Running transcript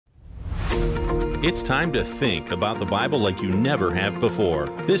It's time to think about the Bible like you never have before.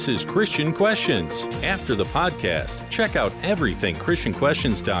 This is Christian Questions. After the podcast, check out everything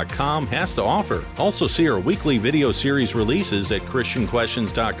ChristianQuestions.com has to offer. Also see our weekly video series releases at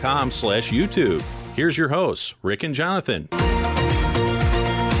ChristianQuestions.com/YouTube. Here's your hosts, Rick and Jonathan.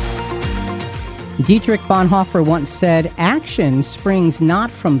 Dietrich Bonhoeffer once said, "Action springs not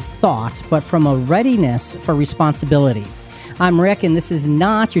from thought, but from a readiness for responsibility." I'm Rick, and this is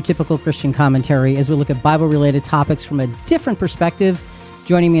not your typical Christian commentary as we look at Bible-related topics from a different perspective.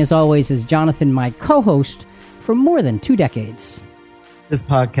 Joining me, as always, is Jonathan, my co-host for more than 2 decades. This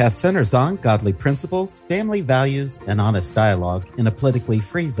podcast centers on godly principles, family values, and honest dialogue in a politically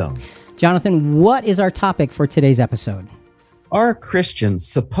free zone. Jonathan, what is our topic for today's episode? Are Christians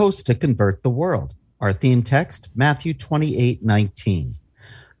supposed to convert the world? Our theme text, Matthew 28:19.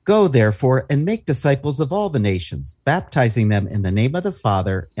 Go, therefore, and make disciples of all the nations, baptizing them in the name of the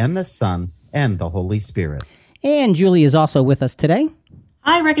Father, and the Son, and the Holy Spirit. And Julie is also with us today.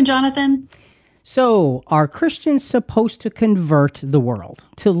 Hi, Rick and Jonathan. So, are Christians supposed to convert the world?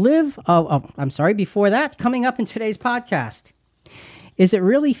 To live, before that, coming up in today's podcast. Is it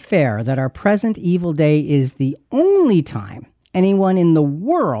really fair that our present evil day is the only time anyone in the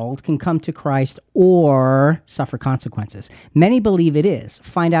world can come to Christ or suffer consequences? Many believe it is.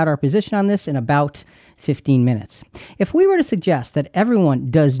 Find out our position on this in about 15 minutes. If we were to suggest that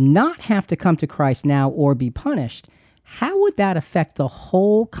everyone does not have to come to Christ now or be punished, how would that affect the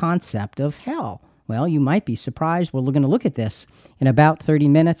whole concept of hell? Well, you might be surprised. We're going to look at this in about 30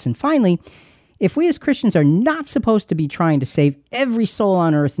 minutes. And finally, if we as Christians are not supposed to be trying to save every soul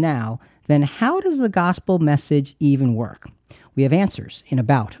on earth now, then how does the gospel message even work? We have answers in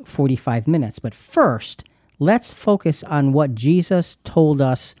about 45 minutes. But first, let's focus on what Jesus told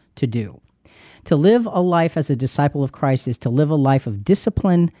us to do. To live a life as a disciple of Christ is to live a life of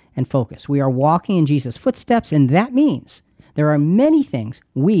discipline and focus. We are walking in Jesus' footsteps, and that means there are many things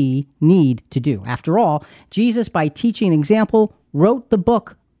we need to do. After all, Jesus, by teaching an example, wrote the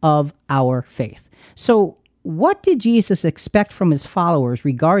book of our faith. So what did Jesus expect from his followers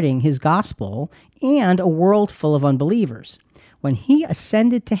regarding his gospel and a world full of unbelievers? When he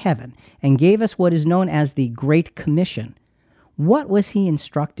ascended to heaven and gave us what is known as the Great Commission, what was he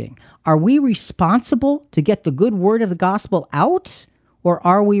instructing? Are we responsible to get the good word of the gospel out, or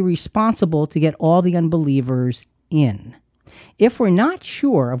are we responsible to get all the unbelievers in? If we're not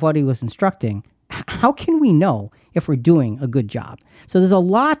sure of what he was instructing, how can we know if we're doing a good job? So there's a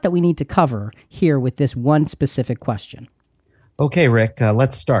lot that we need to cover here with this one specific question. Okay, Rick,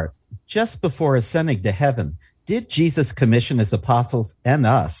 let's start. Just before ascending to heaven, did Jesus commission his apostles and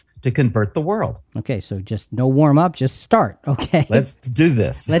us to convert the world? Okay, so just no warm up, just start, okay? Let's do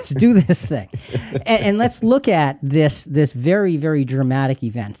this. Let's do this thing. And let's look at this very, very dramatic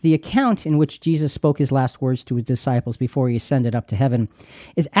event. The account in which Jesus spoke his last words to his disciples before he ascended up to heaven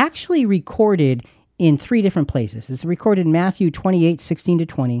is actually recorded in 3 different places. It's recorded in Matthew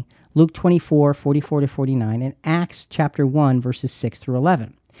 28:16-20, Luke 24:44-49, and Acts chapter 1, verses 6 through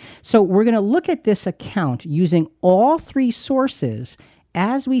 11. So we're going to look at this account using all 3 sources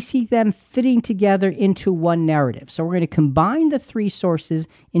as we see them fitting together into one narrative. So we're going to combine the 3 sources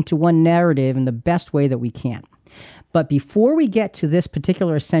into one narrative in the best way that we can. But before we get to this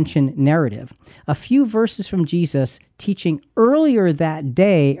particular ascension narrative, a few verses from Jesus teaching earlier that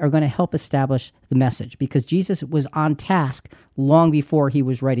day are going to help establish the message, because Jesus was on task long before he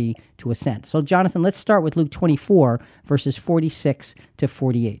was ready to ascend. So, Jonathan, let's start with Luke 24, verses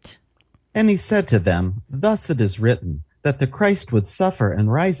 46-48. And he said to them, "Thus it is written, that the Christ would suffer and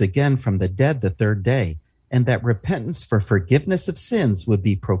rise again from the dead the 3rd day, and that repentance for forgiveness of sins would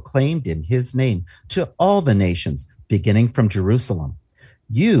be proclaimed in his name to all the nations, beginning from Jerusalem.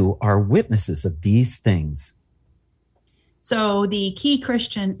 You are witnesses of these things." So the key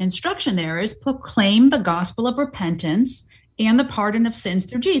Christian instruction there is proclaim the gospel of repentance and the pardon of sins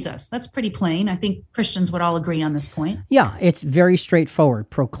through Jesus. That's pretty plain. I think Christians would all agree on this point. Yeah, it's very straightforward.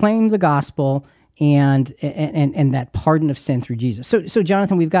 Proclaim the gospel and that pardon of sin through Jesus. So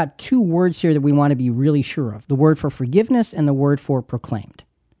Jonathan, we've got 2 words here that we want to be really sure of: the word for forgiveness and the word for proclaimed.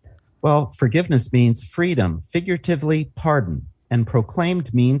 Well, forgiveness means freedom, figuratively pardon, and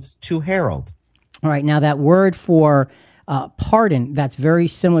proclaimed means to herald. All right, now that word for pardon, that's very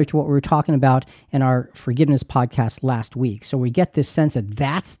similar to what we were talking about in our forgiveness podcast last week. So we get this sense that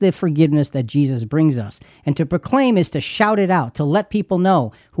that's the forgiveness that Jesus brings us. And to proclaim is to shout it out, to let people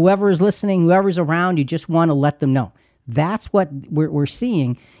know. Whoever is listening, whoever's around, you just want to let them know. That's what we're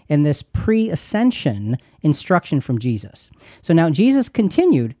seeing in this pre-ascension instruction from Jesus. So now Jesus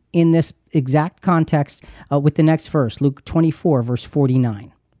continued in this exact context with the next verse, Luke 24, verse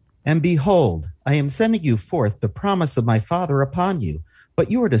 49. And behold, I am sending you forth the promise of my Father upon you, but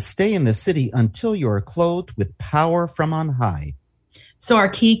you are to stay in the city until you are clothed with power from on high. So our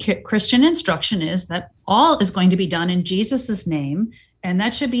key Christian instruction is that all is going to be done in Jesus' name, and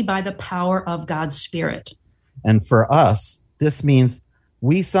that should be by the power of God's Spirit. And for us, this means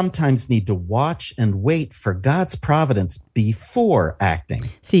we sometimes need to watch and wait for God's providence before acting.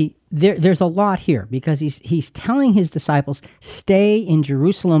 See, there's a lot here because he's telling his disciples, stay in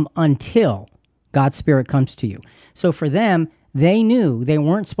Jerusalem until God's Spirit comes to you. So for them, they knew they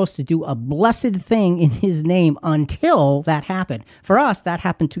weren't supposed to do a blessed thing in his name until that happened. For us, that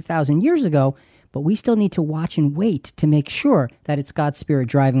happened 2,000 years ago, but we still need to watch and wait to make sure that it's God's Spirit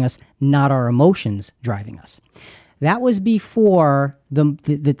driving us, not our emotions driving us. That was before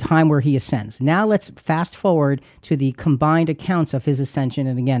the time where he ascends. Now let's fast forward to the combined accounts of his ascension.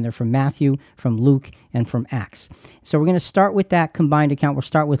 And again, they're from Matthew, from Luke, and from Acts. So we're going to start with that combined account. We'll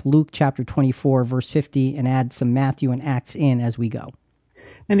start with Luke chapter 24, verse 50, and add some Matthew and Acts in as we go.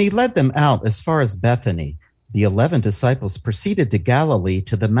 And he led them out as far as Bethany. The 11 disciples proceeded to Galilee,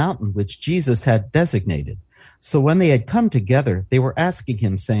 to the mountain which Jesus had designated. So when they had come together, they were asking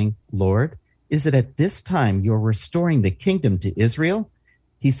him, saying, Lord, is it at this time you're restoring the kingdom to Israel?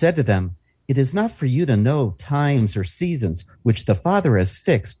 He said to them, it is not for you to know times or seasons which the Father has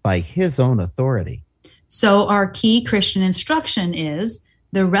fixed by his own authority. So our key Christian instruction is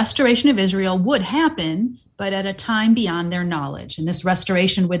the restoration of Israel would happen, but at a time beyond their knowledge. And this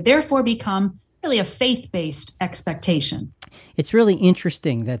restoration would therefore become really a faith-based expectation. It's really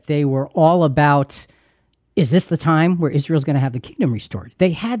interesting that they were all about, is this the time where Israel's going to have the kingdom restored?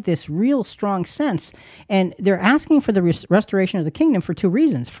 They had this real strong sense, and they're asking for the restoration of the kingdom for two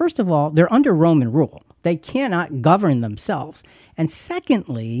reasons. First of all, they're under Roman rule. They cannot govern themselves. And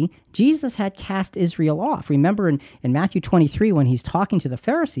secondly, Jesus had cast Israel off. Remember in Matthew 23, when he's talking to the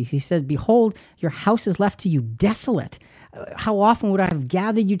Pharisees, he says, behold, your house is left to you desolate. How often would I have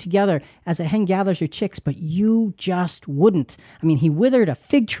gathered you together as a hen gathers her chicks, but you just wouldn't. I mean, he withered a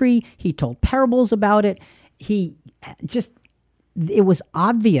fig tree. He told parables about it. It was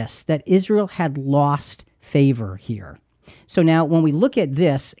obvious that Israel had lost favor here. So now when we look at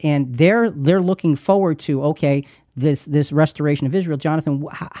this and they're looking forward to, okay, this restoration of Israel, Jonathan,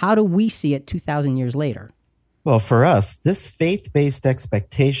 how do we see it 2,000 years later? Well, for us, this faith-based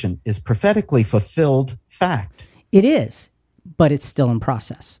expectation is prophetically fulfilled fact. It is, but it's still in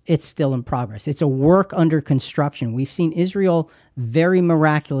process. It's still in progress. It's a work under construction. We've seen Israel very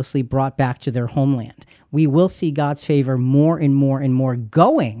miraculously brought back to their homeland. We will see God's favor more and more and more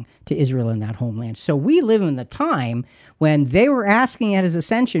going to Israel in that homeland. So we live in the time when they were asking at his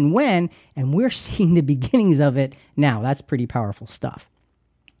ascension when, and we're seeing the beginnings of it now. That's pretty powerful stuff.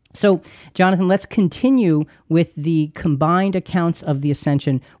 So, Jonathan, let's continue with the combined accounts of the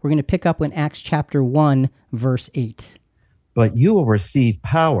ascension. We're going to pick up in Acts chapter 1, verse 8. But you will receive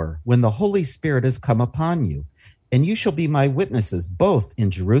power when the Holy Spirit has come upon you, and you shall be my witnesses both in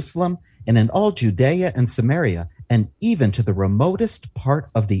Jerusalem and in all Judea and Samaria, and even to the remotest part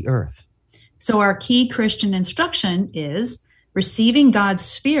of the earth. So our key Christian instruction is receiving God's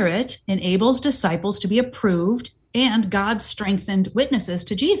Spirit enables disciples to be approved and God-strengthened witnesses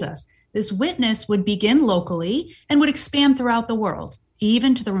to Jesus. This witness would begin locally and would expand throughout the world,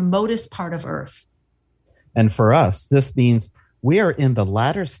 even to the remotest part of earth. And for us, this means we are in the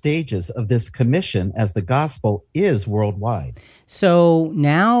latter stages of this commission as the gospel is worldwide. So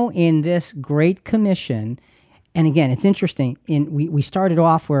now in this great commission, and again, it's interesting, we started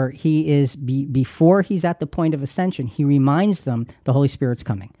off where he is, before he's at the point of ascension, he reminds them the Holy Spirit's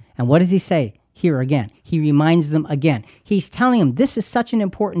coming. And what does he say? Here again, he reminds them again. He's telling them, this is such an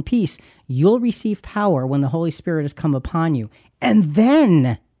important piece. You'll receive power when the Holy Spirit has come upon you. And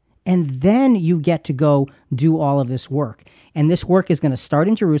then you get to go do all of this work. And this work is going to start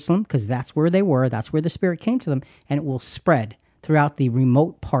in Jerusalem because that's where they were. That's where the Spirit came to them. And it will spread throughout the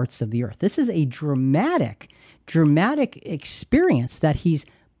remote parts of the earth. This is a dramatic experience that he's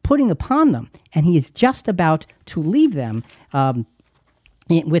putting upon them. And he is just about to leave them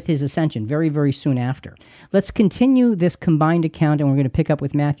with his ascension very, very soon after. Let's continue this combined account, and we're going to pick up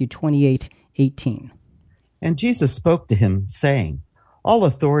with Matthew 28:18. And Jesus spoke to him, saying, all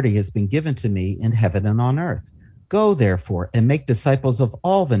authority has been given to me in heaven and on earth. Go, therefore, and make disciples of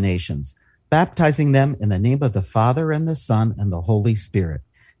all the nations, baptizing them in the name of the Father and the Son and the Holy Spirit,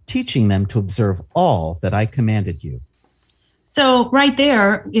 teaching them to observe all that I commanded you. So right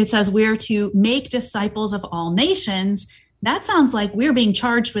there, it says we're to make disciples of all nations. That sounds like we're being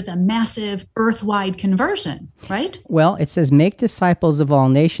charged with a massive earth-wide conversion, right? Well, it says make disciples of all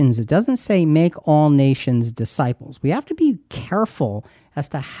nations. It doesn't say make all nations disciples. We have to be careful as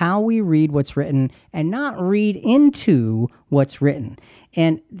to how we read what's written and not read into what's written.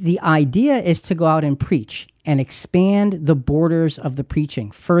 And the idea is to go out and preach and expand the borders of the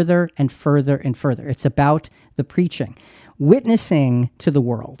preaching further and further and further. It's about the preaching. Witnessing to the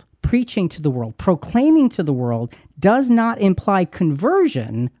world, preaching to the world, proclaiming to the world does not imply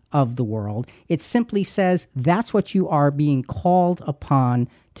conversion of the world. It simply says that's what you are being called upon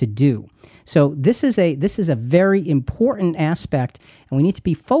to do. So this is a very important aspect, and we need to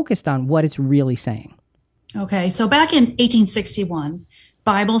be focused on what it's really saying. Okay, so back in 1861,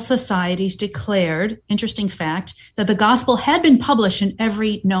 Bible societies declared, interesting fact, that the gospel had been published in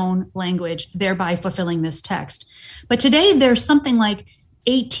every known language, thereby fulfilling this text. But today there's something like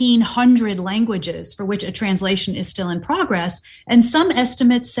 1,800 languages for which a translation is still in progress. And some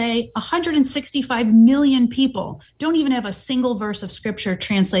estimates say 165 million people don't even have a single verse of scripture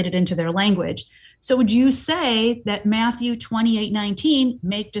translated into their language. So would you say that Matthew 28:19,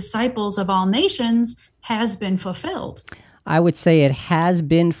 make disciples of all nations, has been fulfilled? I would say it has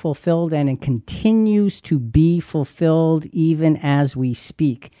been fulfilled, and it continues to be fulfilled even as we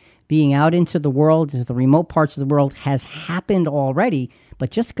speak. Being out into the world, into the remote parts of the world, has happened already. But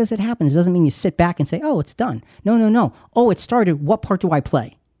just because it happens doesn't mean you sit back and say, oh, it's done. No. Oh, it started. What part do I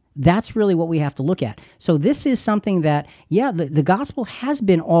play? That's really what we have to look at. So this is something that, the gospel has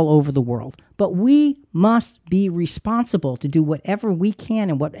been all over the world, but we must be responsible to do whatever we can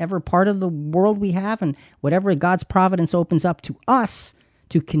in whatever part of the world we have and whatever God's providence opens up to us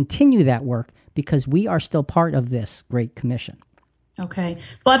to continue that work, because we are still part of this Great Commission. Okay.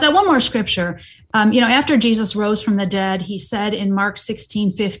 Well, I've got one more scripture. After Jesus rose from the dead, he said in Mark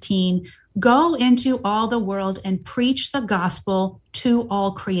 16:15, go into all the world and preach the gospel to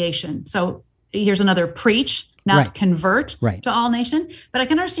all creation. So here's another preach, not convert to all nation. But I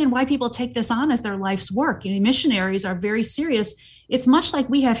can understand why people take this on as their life's work. Missionaries are very serious. It's much like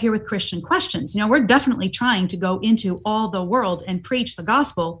we have here with Christian Questions. We're definitely trying to go into all the world and preach the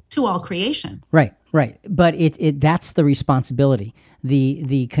gospel to all creation. Right. But that's the responsibility.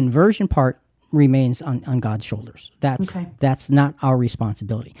 The conversion part remains on God's shoulders. That's not our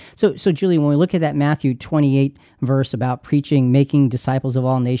responsibility. So Julie, when we look at that Matthew 28 verse about preaching, making disciples of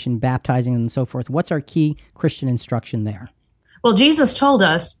all nations, baptizing them and so forth, what's our key Christian instruction there? Well, Jesus told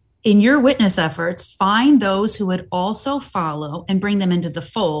us, in your witness efforts, find those who would also follow and bring them into the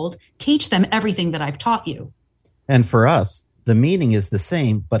fold. Teach them everything that I've taught you. And for us, the meaning is the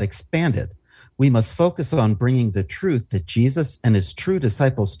same, but expanded. We must focus on bringing the truth that Jesus and his true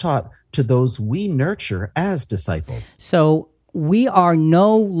disciples taught to those we nurture as disciples. So we are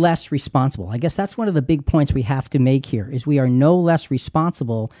no less responsible. I guess that's one of the big points we have to make here, is we are no less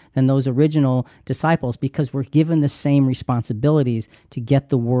responsible than those original disciples, because we're given the same responsibilities to get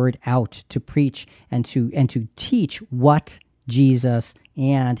the word out, to preach, and to teach what Jesus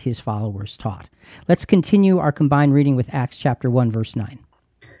and his followers taught. Let's continue our combined reading with Acts chapter 1, verse 9.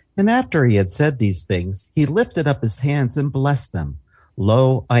 And after he had said these things, he lifted up his hands and blessed them.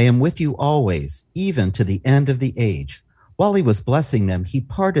 Lo, I am with you always, even to the end of the age. While he was blessing them, he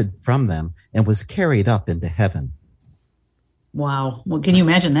parted from them and was carried up into heaven. Wow. Well, can you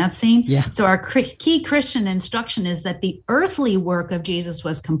imagine that scene? Yeah. So our key Christian instruction is that the earthly work of Jesus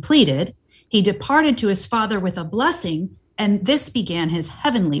was completed. He departed to his Father with a blessing, and this began his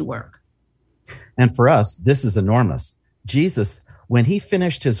heavenly work. And for us, this is enormous. Jesus, when he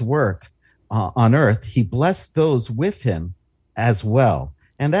finished his work on earth, he blessed those with him as well.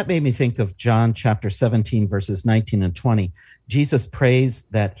 And that made me think of John chapter 17, verses 19 and 20. Jesus prays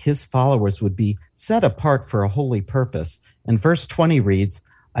that his followers would be set apart for a holy purpose. And verse 20 reads,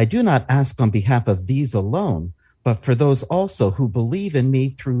 I do not ask on behalf of these alone, but for those also who believe in me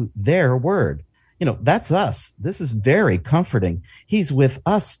through their word. That's us. This is very comforting. He's with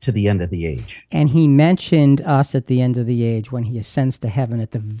us to the end of the age. And he mentioned us at the end of the age when he ascends to heaven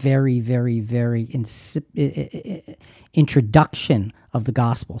at the very, very, very introduction of the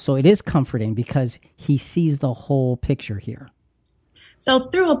gospel. So it is comforting because he sees the whole picture here. So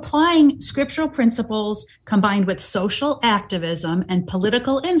through applying scriptural principles combined with social activism and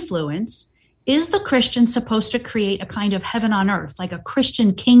political influence, is the Christian supposed to create a kind of heaven on earth, like a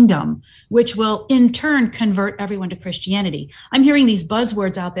Christian kingdom, which will in turn convert everyone to Christianity? I'm hearing these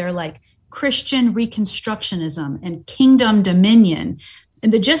buzzwords out there like Christian Reconstructionism and kingdom dominion.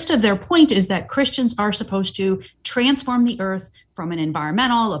 And the gist of their point is that Christians are supposed to transform the earth from an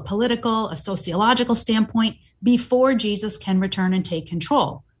environmental, a political, a sociological standpoint before Jesus can return and take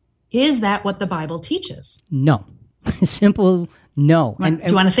control. Is that what the Bible teaches? No. Simple No. Do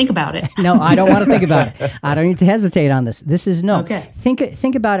you want to think about it? No, I don't want to think about it. I don't need to hesitate on this. This is no. Okay.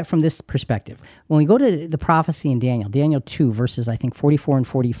 Think about it from this perspective. When we go to the prophecy in Daniel 2, verses, I think, 44 and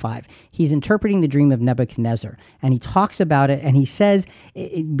 45, he's interpreting the dream of Nebuchadnezzar, and he talks about it, and he says,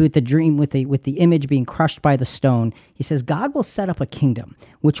 with the dream, with the image being crushed by the stone, he says, God will set up a kingdom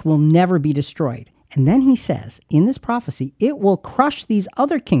which will never be destroyed. And then he says, in this prophecy, it will crush these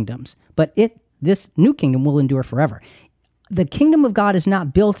other kingdoms, but this new kingdom will endure forever. The kingdom of God is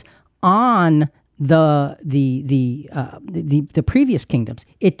not built on the previous kingdoms.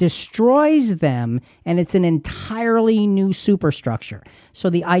 It destroys them, and it's an entirely new superstructure. So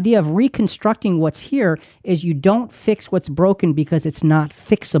the idea of reconstructing what's here is you don't fix what's broken because it's not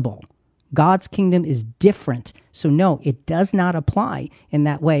fixable. God's kingdom is different. So no, it does not apply in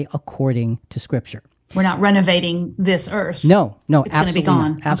that way according to Scripture. We're not renovating this earth. No, it's going to be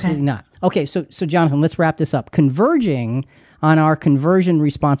gone. Not. Absolutely not. Okay, so Jonathan, let's wrap this up. Converging on our conversion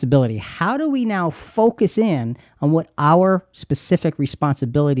responsibility, how do we now focus in on what our specific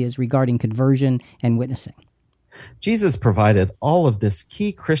responsibility is regarding conversion and witnessing? Jesus provided all of this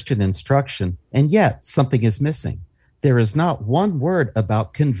key Christian instruction, and yet something is missing. There is not one word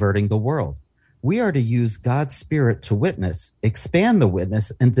about converting the world. We are to use God's Spirit to witness, expand the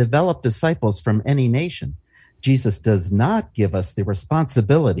witness, and develop disciples from any nation. Jesus does not give us the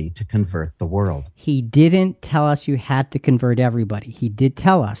responsibility to convert the world. He didn't tell us you had to convert everybody. He did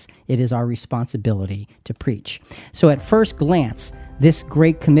tell us it is our responsibility to preach. So at first glance, this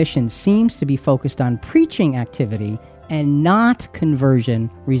Great Commission seems to be focused on preaching activity and not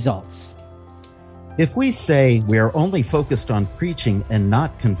conversion results. If we say we are only focused on preaching and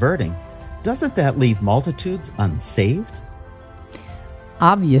not converting, doesn't that leave multitudes unsaved?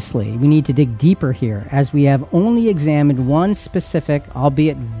 Obviously, we need to dig deeper here, as we have only examined one specific,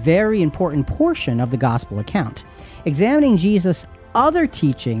 albeit very important portion of the gospel account. Examining Jesus' other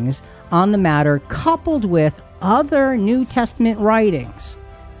teachings on the matter, coupled with other New Testament writings,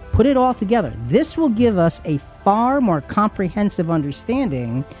 put it all together. This will give us a far more comprehensive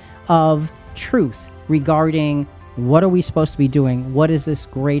understanding of truth regarding what are we supposed to be doing? What is this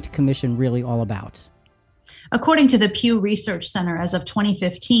Great Commission really all about? According to the Pew Research Center, as of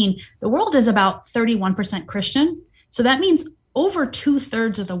 2015, the world is about 31% Christian. So that means over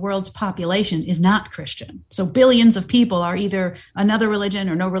 2/3 of the world's population is not Christian. So billions of people are either another religion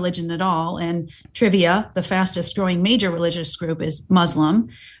or no religion at all. And trivia, the fastest growing major religious group is Muslim.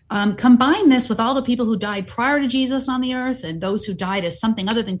 Combine this with all the people who died prior to Jesus on the earth and those who died as something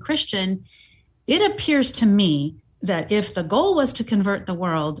other than Christian, it appears to me that if the goal was to convert the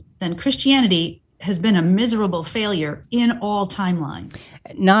world, then Christianity has been a miserable failure in all timelines.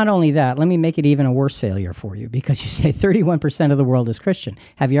 Not only that, let me make it even a worse failure for you, because you say 31% of the world is Christian.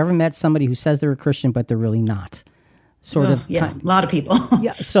 Have you ever met somebody who says they're a Christian, but they're really not? Yeah, a lot of people.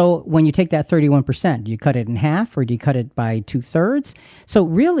 Yeah. So when you take that 31%, do you cut it in half or do you cut it by 2/3? So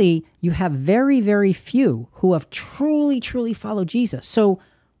really, you have very, very few who have truly, truly followed Jesus. So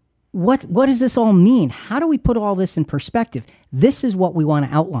what does this all mean? How do we put all this in perspective? This is what we want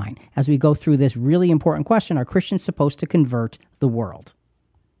to outline as we go through this really important question. Are Christians supposed to convert the world?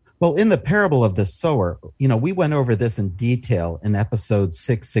 Well, in the parable of the sower, we went over this in detail in episode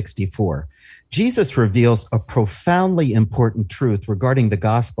 664. Jesus reveals a profoundly important truth regarding the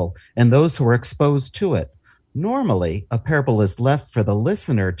gospel and those who are exposed to it. Normally, a parable is left for the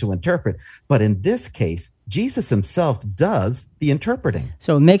listener to interpret, but in this case, Jesus himself does the interpreting.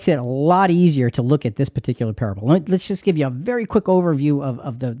 So it makes it a lot easier to look at this particular parable. Let's just give you a very quick overview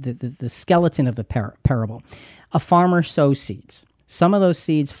of the skeleton of the parable. A farmer sows seeds. Some of those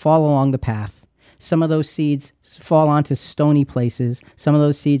seeds fall along the path. Some of those seeds fall onto stony places. Some of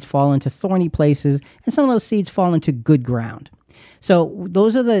those seeds fall into thorny places. And some of those seeds fall into good ground. So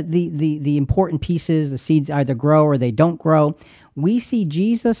those are the important pieces. The seeds either grow or they don't grow. We see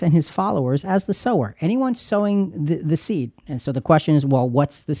Jesus and his followers as the sower, anyone sowing the seed. And so the question is, well,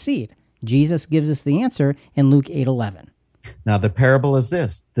 what's the seed? Jesus gives us the answer in Luke 8:11. Now, the parable is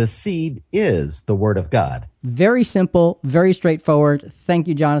this. The seed is the word of God. Very simple, very straightforward. Thank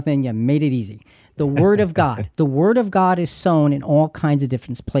you, Jonathan. You made it easy. The word of God. The word of God is sown in all kinds of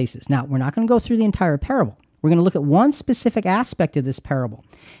different places. Now, we're not going to go through the entire parable. We're going to look at one specific aspect of this parable,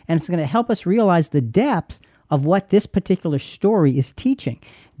 and it's going to help us realize the depth of what this particular story is teaching.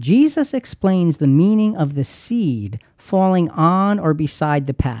 Jesus explains the meaning of the seed falling on or beside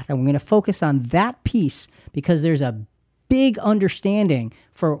the path, and we're going to focus on that piece because there's a big understanding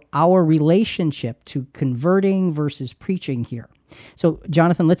for our relationship to converting versus preaching here. So,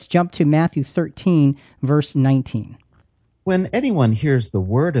 Jonathan, let's jump to Matthew 13, verse 19. When anyone hears the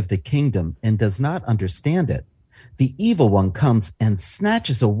word of the kingdom and does not understand it, The evil one comes and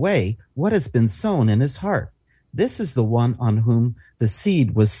snatches away what has been sown in his heart. This is the one on whom the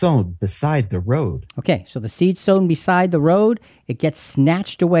seed was sown beside the road. Okay, so the seed sown beside the road, it gets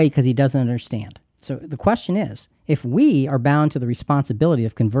snatched away because he doesn't understand. So the question is, if we are bound to the responsibility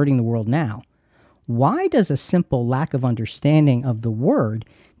of converting the world now, why does a simple lack of understanding of the word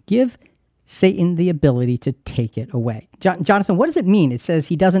give Satan the ability to take it away? Jonathan, what does it mean? It says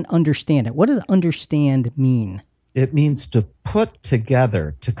he doesn't understand it. What does understand mean? It means to put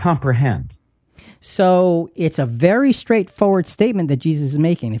together, to comprehend. So it's a very straightforward statement that Jesus is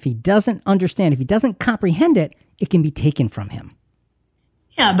making. If he doesn't understand, if he doesn't comprehend it, it can be taken from him.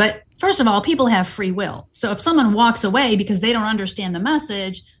 Yeah, but first of all, people have free will. So if someone walks away because they don't understand the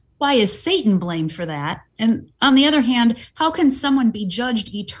message, why is Satan blamed for that? And on the other hand, how can someone be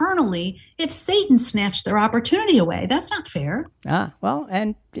judged eternally if Satan snatched their opportunity away? That's not fair. Well,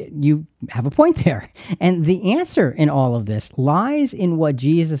 and you have a point there. And the answer in all of this lies in what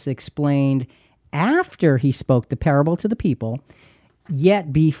Jesus explained after he spoke the parable to the people,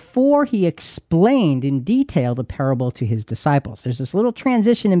 yet before he explained in detail the parable to his disciples. There's this little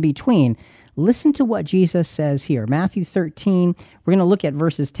transition in between. Listen to what Jesus says here. Matthew 13, we're going to look at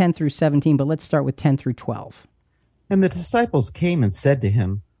verses 10 through 17, but let's start with 10 through 12. And the disciples came and said to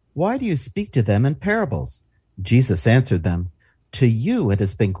him, "Why do you speak to them in parables?" Jesus answered them, "To you it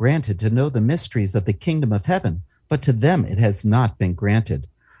has been granted to know the mysteries of the kingdom of heaven, but to them it has not been granted.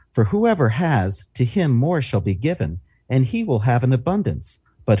 For whoever has, to him more shall be given, and he will have an abundance.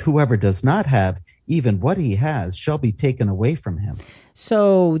 But whoever does not have, even what he has shall be taken away from him."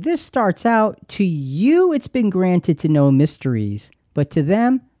 So this starts out, to you it's been granted to know mysteries, but to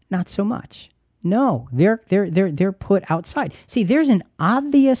them, not so much. No, they're put outside. See, there's an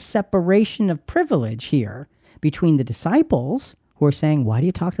obvious separation of privilege here between the disciples, who are saying, why do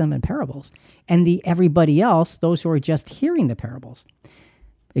you talk to them in parables? And everybody else, those who are just hearing the parables.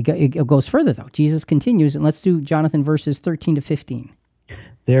 It goes further, though. Jesus continues, and let's do, Jonathan, verses 13 to 15.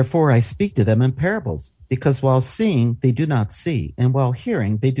 "Therefore I speak to them in parables, because while seeing they do not see, and while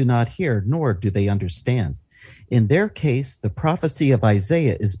hearing they do not hear, nor do they understand. In their case, the prophecy of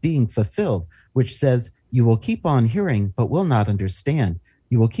Isaiah is being fulfilled, which says, 'You will keep on hearing, but will not understand.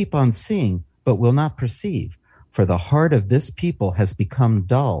 You will keep on seeing, but will not perceive. For the heart of this people has become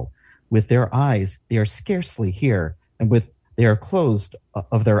dull. With their eyes they are scarcely hear, and they are closed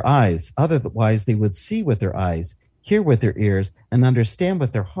of their eyes. Otherwise they would see with their eyes, hear with their ears, and understand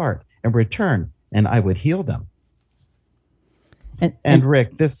with their heart, and return, and I would heal them.'" And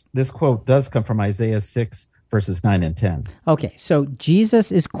Rick, this quote does come from Isaiah 6, verses 9 and 10. Okay, so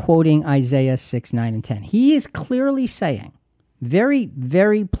Jesus is quoting Isaiah 6, 9, and 10. He is clearly saying, very,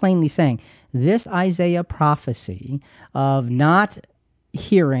 very plainly saying, this Isaiah prophecy of not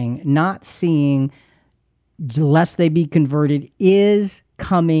hearing, not seeing, lest they be converted, is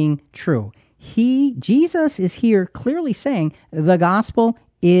coming true. Jesus is here clearly saying the gospel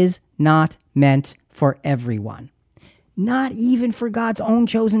is not meant for everyone, not even for God's own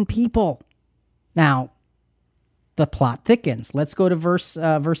chosen people. Now, the plot thickens. Let's go to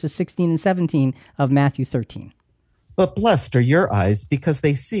verses 16 and 17 of Matthew 13. "But blessed are your eyes because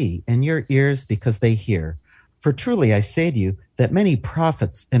they see, and your ears because they hear. For truly I say to you that many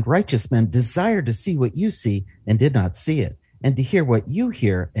prophets and righteous men desired to see what you see and did not see it, and to hear what you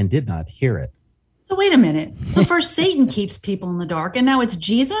hear and did not hear it." So wait a minute. So first Satan keeps people in the dark, and now it's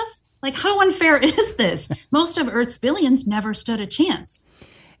Jesus? Like, how unfair is this? Most of Earth's billions never stood a chance.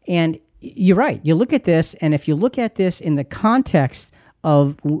 And you're right. You look at this, and if you look at this in the context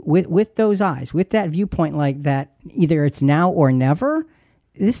of with those eyes, with that viewpoint, like that, either it's now or never,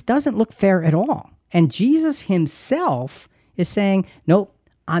 this doesn't look fair at all. And Jesus himself is saying, nope,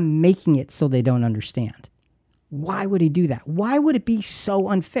 I'm making it so they don't understand. Why would he do that? Why would it be so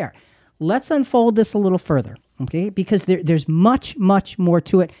unfair? Let's unfold this a little further, okay? Because there's much, much more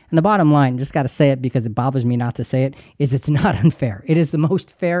to it. And the bottom line, just got to say it because it bothers me not to say it, is it's not unfair. It is the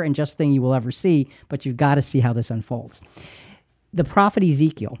most fair and just thing you will ever see, but you've got to see how this unfolds. The prophet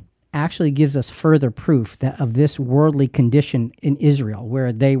Ezekiel actually gives us further proof of this worldly condition in Israel,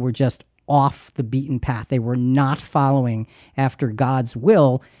 where they were just off the beaten path. They were not following after God's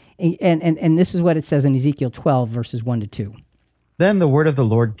will. And this is what it says in Ezekiel 12, verses 1 to 2. "Then the word of the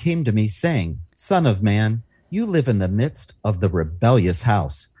Lord came to me, saying, Son of man, you live in the midst of the rebellious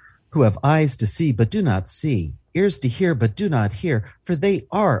house, who have eyes to see but do not see, ears to hear but do not hear, for they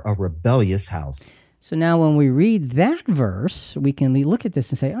are a rebellious house." So now when we read that verse, we can look at this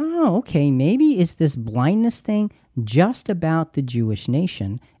and say, oh, okay, maybe it's this blindness thing just about the Jewish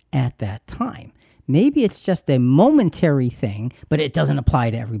nation at that time. Maybe it's just a momentary thing, but it doesn't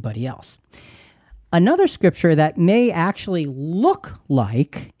apply to everybody else. Another scripture that may actually look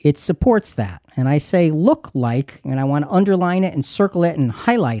like it supports that, and I say look like, and I want to underline it and circle it and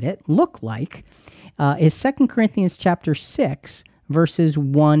highlight it, look like, is 2 Corinthians chapter 6, verses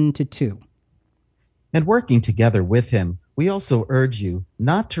 1 to 2. And working together with him, we also urge you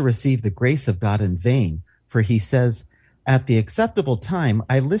not to receive the grace of God in vain, for he says, "At the acceptable time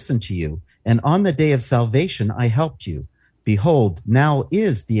I listened to you, and on the day of salvation I helped you. Behold, now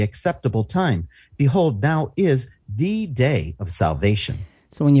is the acceptable time. Behold, now is the day of salvation."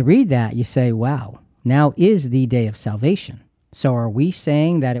 So when you read that, you say, wow, now is the day of salvation. So are we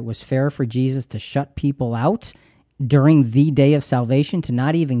saying that it was fair for Jesus to shut people out during the day of salvation, to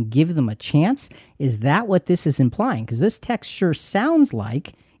not even give them a chance? Is that what this is implying? Because this text sure sounds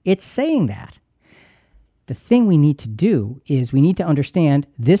like it's saying that. The thing we need to do is we need to understand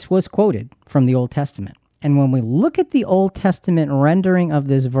this was quoted from the Old Testament. And when we look at the Old Testament rendering of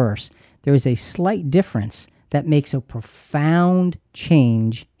this verse, there is a slight difference that makes a profound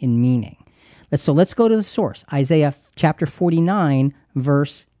change in meaning. So let's go to the source, Isaiah chapter 49,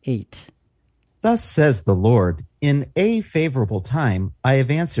 verse 8. Thus says the Lord, in a favorable time I have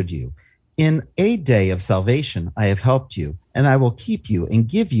answered you. In a day of salvation I have helped you, and I will keep you and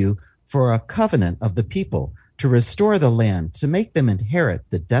give you for a covenant of the people, to restore the land, to make them inherit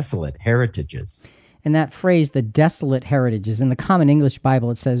the desolate heritages. And that phrase, the desolate heritages, in the Common English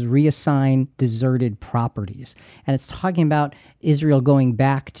Bible, it says reassign deserted properties. And it's talking about Israel going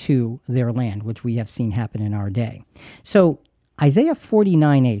back to their land, which we have seen happen in our day. So Isaiah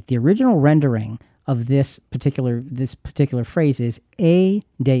 49:8, the original rendering of this particular phrase is a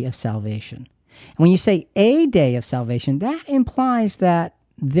day of salvation. And when you say a day of salvation, that implies that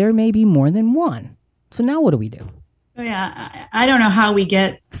there may be more than one. So now what do we do? Yeah, I don't know how we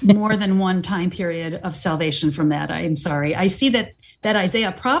get more than one time period of salvation from that. I'm sorry. I see that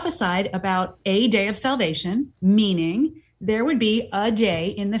Isaiah prophesied about a day of salvation, meaning there would be a day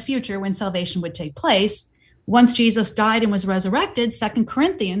in the future when salvation would take place. Once Jesus died and was resurrected, 2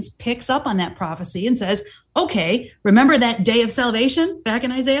 Corinthians picks up on that prophecy and says, okay, remember that day of salvation back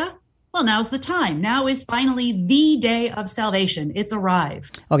in Isaiah? Well, now's the time. Now is finally the day of salvation. It's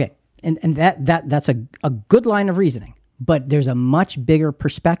arrived. Okay. And that's a good line of reasoning, but there's a much bigger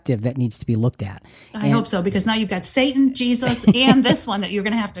perspective that needs to be looked at. I hope so, because now you've got Satan, Jesus, and this one that you're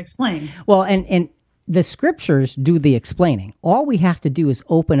going to have to explain. Well, and the scriptures do the explaining. All we have to do is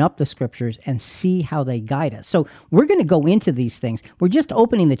open up the scriptures and see how they guide us. So we're going to go into these things. We're just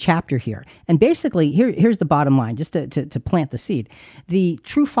opening the chapter here. And basically, here's the bottom line, just to plant the seed. The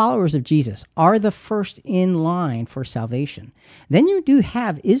true followers of Jesus are the first in line for salvation. Then you do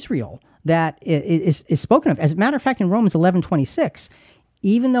have Israel that is spoken of. As a matter of fact, in Romans 11:26,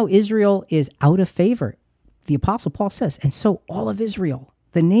 even though Israel is out of favor, the Apostle Paul says, and so all of Israel,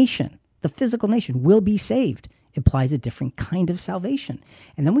 the nation, the physical nation, will be saved. It implies a different kind of salvation.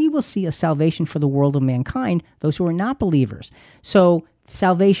 And then we will see a salvation for the world of mankind, those who are not believers. So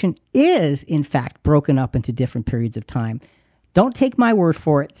salvation is, in fact, broken up into different periods of time. Don't take my word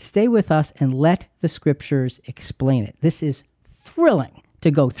for it. Stay with us and let the scriptures explain it. This is thrilling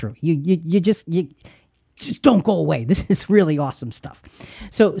to go through. You just don't go away. This is really awesome stuff.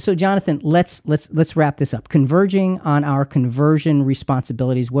 So Jonathan, let's wrap this up. Converging on our conversion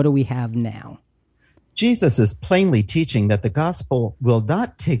responsibilities. What do we have now? Jesus is plainly teaching that the gospel will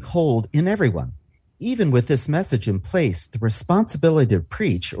not take hold in everyone. Even with this message in place, the responsibility to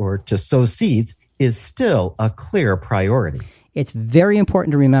preach or to sow seeds is still a clear priority. It's very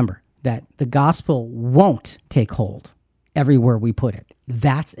important to remember that the gospel won't take hold everywhere we put it.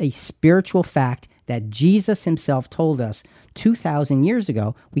 That's a spiritual fact that Jesus himself told us 2,000 years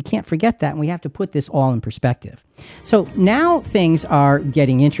ago. We can't forget that, and we have to put this all in perspective. So now things are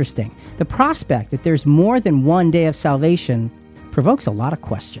getting interesting. The prospect that there's more than one day of salvation provokes a lot of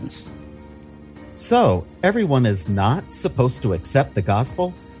questions. So, everyone is not supposed to accept the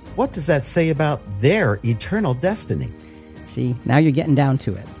gospel? What does that say about their eternal destiny? See, now you're getting down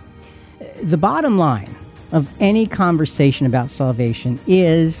to it. The bottom line of any conversation about salvation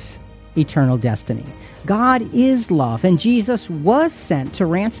is eternal destiny. God is love, and Jesus was sent to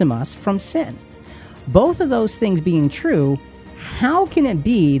ransom us from sin. Both of those things being true, how can it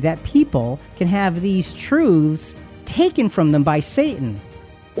be that people can have these truths taken from them by Satan?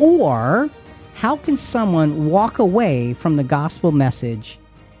 Or how can someone walk away from the gospel message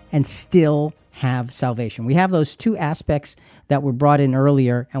and still have salvation? We have those two aspects that were brought in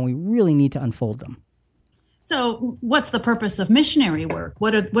earlier, and we really need to unfold them. So what's the purpose of missionary work?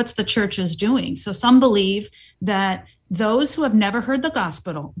 What's the churches doing? So some believe that those who have never heard the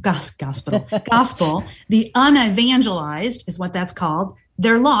gospel, the unevangelized is what that's called,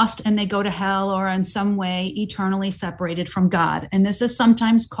 they're lost and they go to hell or in some way eternally separated from God. And this is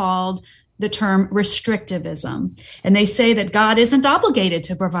sometimes called the term restrictivism. And they say that God isn't obligated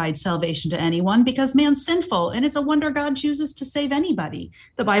to provide salvation to anyone because man's sinful, and it's a wonder God chooses to save anybody.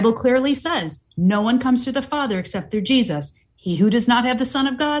 The Bible clearly says no one comes to the Father except through Jesus. He who does not have the Son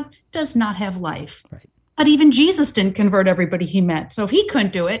of God does not have life. Right. But even Jesus didn't convert everybody he met. So if he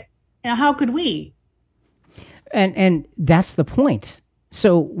couldn't do it, how could we? And that's the point.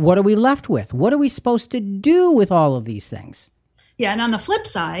 So what are we left with? What are we supposed to do with all of these things? Yeah, and on the flip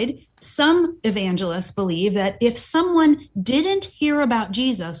side, some evangelists believe that if someone didn't hear about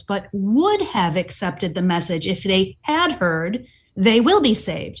Jesus but would have accepted the message if they had heard, they will be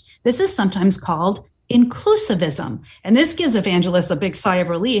saved. This is sometimes called inclusivism. And this gives evangelists a big sigh of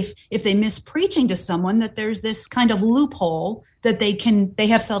relief if they miss preaching to someone that there's this kind of loophole that they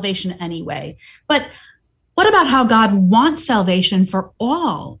have salvation anyway. But what about how God wants salvation for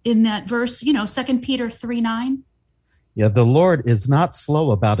all in that verse, 2 Peter 3:9? Yeah, the Lord is not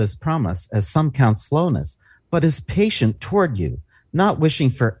slow about his promise, as some count slowness, but is patient toward you, not wishing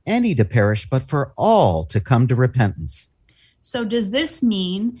for any to perish, but for all to come to repentance. So does this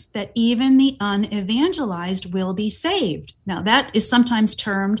mean that even the unevangelized will be saved? Now, that is sometimes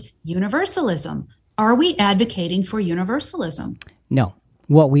termed universalism. Are we advocating for universalism? No.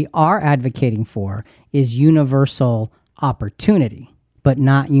 What we are advocating for is universal opportunity, but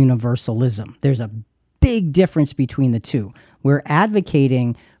not universalism. There's a big difference between the two. We're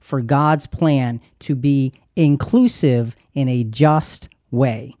advocating for God's plan to be inclusive in a just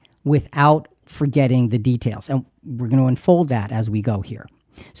way without forgetting the details. And we're going to unfold that as we go here.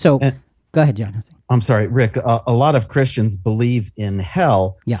 So go ahead, Jonathan. I'm sorry, Rick. A lot of Christians believe in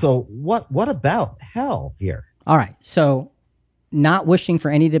hell. Yeah. So what about hell here? All right. So not wishing for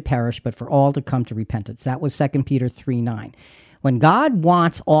any to perish, but for all to come to repentance. That was 2 Peter 3:9. When God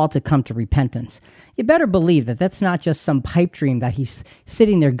wants all to come to repentance, you better believe that that's not just some pipe dream that he's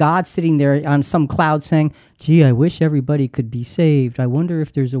sitting there, God sitting there on some cloud saying, gee, I wish everybody could be saved. I wonder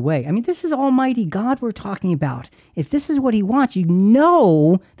if there's a way. I mean, this is Almighty God we're talking about. If this is what he wants, you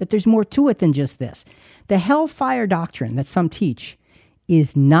know that there's more to it than just this. The hellfire doctrine that some teach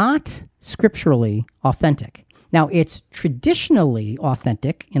is not scripturally authentic. Now, it's traditionally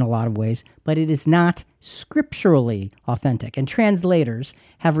authentic in a lot of ways, but it is not scripturally authentic. And translators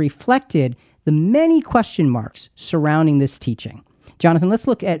have reflected the many question marks surrounding this teaching. Jonathan, let's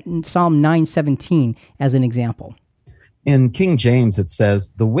look at Psalm 9:17 as an example. In King James, it says,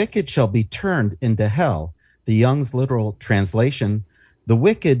 "The wicked shall be turned into hell." The Young's literal translation, "The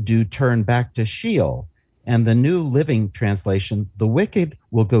wicked do turn back to Sheol." And the New Living Translation, "The wicked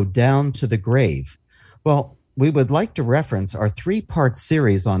will go down to the grave." Well, we would like to reference our 3-part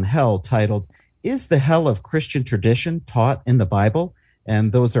series on hell titled, "Is the Hell of Christian Tradition Taught in the Bible?"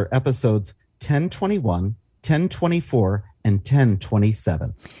 And those are episodes 1021, 1024, and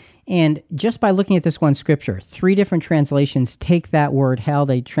 1027. And just by looking at this one scripture, 3 different translations take that word hell.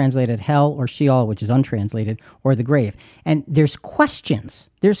 They translated hell or Sheol, which is untranslated, or the grave. And there's questions.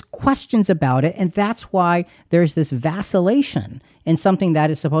 There's questions about it, and that's why there's this vacillation in something that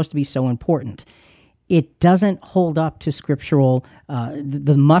is supposed to be so important. It doesn't hold up to scriptural,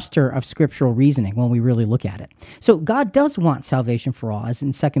 the muster of scriptural reasoning when we really look at it. So God does want salvation for all, as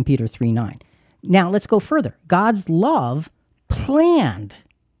in 2 Peter 3:9. Now let's go further. God's love planned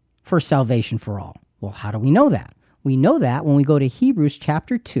for salvation for all. Well, how do we know that? We know that when we go to Hebrews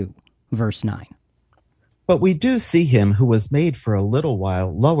chapter 2, verse 9. "But we do see him who was made for a little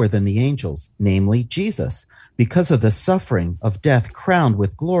while lower than the angels, namely Jesus, because of the suffering of death crowned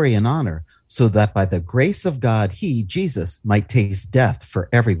with glory and honor, so that by the grace of God, he, Jesus, might taste death for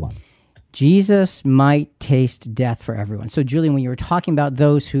everyone." Jesus might taste death for everyone. So, Julian, when you were talking about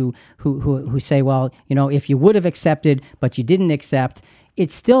those who say, well, if you would have accepted, but you didn't accept,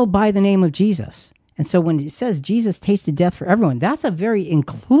 it's still by the name of Jesus. And so when it says Jesus tasted death for everyone, that's a very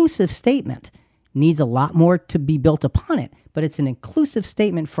inclusive statement. Needs a lot more to be built upon it, but it's an inclusive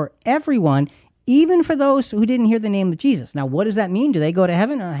statement for everyone, even for those who didn't hear the name of Jesus. Now, what does that mean? Do they go to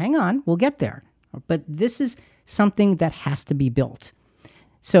heaven? Hang on, we'll get there. But this is something that has to be built.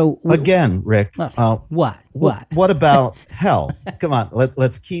 So again, Rick, what? What about hell? Come on,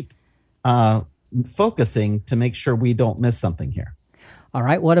 let's keep focusing to make sure we don't miss something here. All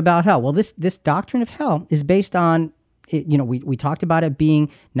right, what about hell? Well, this doctrine of hell is based on, we talked about it being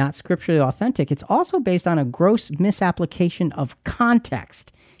not scripturally authentic. It's also based on a gross misapplication of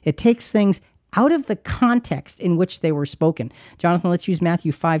context. It takes things out of the context in which they were spoken. Jonathan, let's use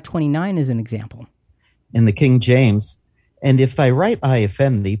Matthew 5:29 as an example. In the King James, And if thy right eye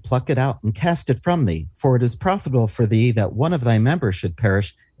offend thee, pluck it out and cast it from thee. For it is profitable for thee that one of thy members should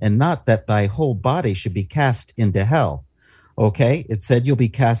perish, and not that thy whole body should be cast into hell. Okay, it said you'll be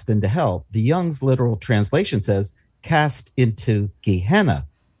cast into hell. The Young's literal translation says cast into Gehenna.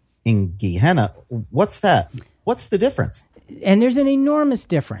 In Gehenna, what's that? What's the difference? And there's an enormous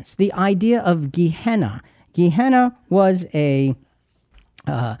difference. The idea of Gehenna. Gehenna was a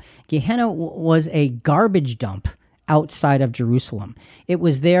garbage dump outside of Jerusalem. It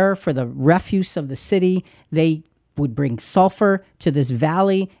was there for the refuse of the city. They would bring sulfur to this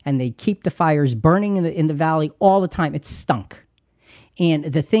valley, and they'd keep the fires burning in the valley all the time. It stunk. And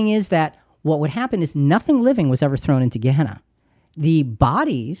the thing is that what would happen is nothing living was ever thrown into Gehenna. The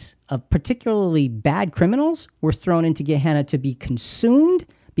bodies of particularly bad criminals were thrown into Gehenna to be consumed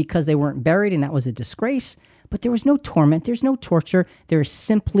because they weren't buried, and that was a disgrace. But there was no torment. There's no torture. There's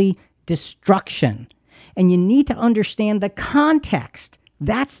simply destruction. And you need to understand the context.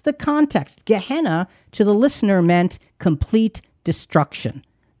 That's the context. Gehenna, to the listener, meant complete destruction.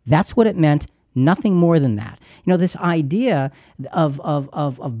 That's what it meant, nothing more than that. You know, this idea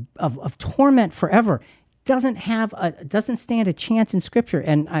of torment forever doesn't stand a chance in Scripture.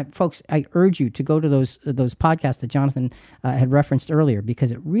 And folks, I urge you to go to those podcasts that Jonathan had referenced earlier,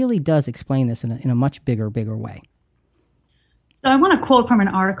 because it really does explain this in a much bigger way. So I want to quote from an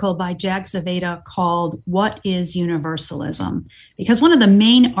article by Jack Zaveda called "What is Universalism?" Because one of the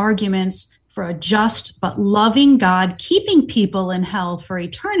main arguments for a just but loving God keeping people in hell for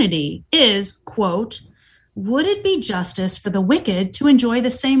eternity is, quote, "Would it be justice for the wicked to enjoy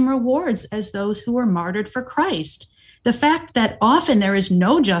the same rewards as those who were martyred for Christ? The fact that often there is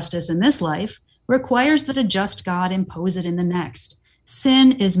no justice in this life requires that a just God impose it in the next.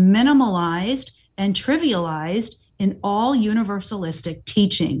 Sin is minimalized and trivialized in all universalistic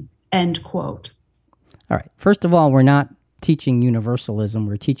teaching," end quote. All right. First of all, we're not teaching universalism.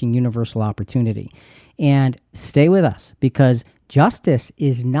 We're teaching universal opportunity. And stay with us, because justice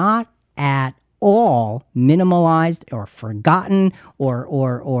is not at all minimalized or forgotten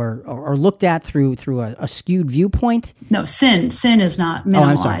or looked at through a skewed viewpoint. No, sin is not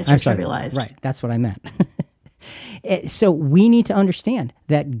minimalized or trivialized. Right. That's what I meant. So we need to understand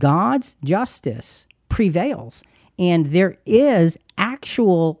that God's justice prevails. And there is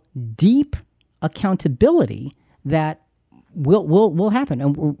actual deep accountability that will happen,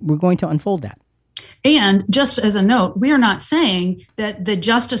 and we're going to unfold that. And just as a note, we are not saying that the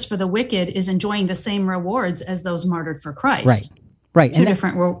justice for the wicked is enjoying the same rewards as those martyred for Christ. Right. Two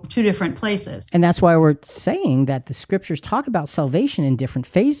different places. And that's why we're saying that the Scriptures talk about salvation in different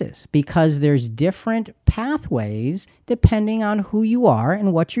phases, because there's different pathways depending on who you are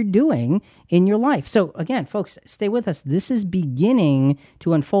and what you're doing in your life. So again, folks, stay with us. This is beginning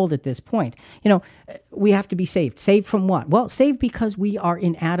to unfold at this point. You know, we have to be saved. Saved from what? Well, saved because we are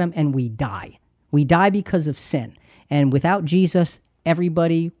in Adam and we die. We die because of sin. And without Jesus,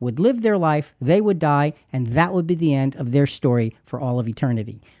 everybody would live their life, they would die, and that would be the end of their story for all of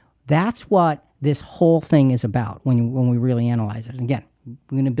eternity. That's what this whole thing is about when we really analyze it. And again,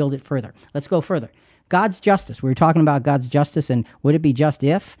 we're going to build it further. Let's go further. God's justice. We were talking about God's justice, and would it be just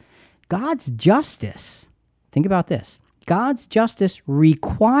if? God's justice, think about this. God's justice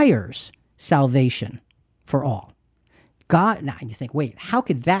requires salvation for all. Now you think, wait, how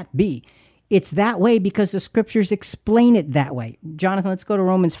could that be? It's that way because the Scriptures explain it that way. Jonathan, let's go to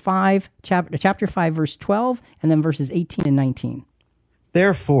Romans 5, chapter 5, verse 12, and then verses 18 and 19.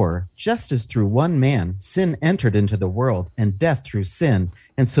 Therefore, just as through one man sin entered into the world, and death through sin,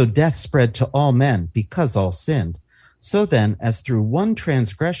 and so death spread to all men because all sinned, so then, as through one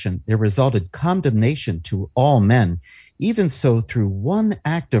transgression there resulted condemnation to all men, even so through one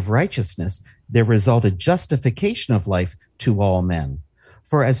act of righteousness there resulted justification of life to all men.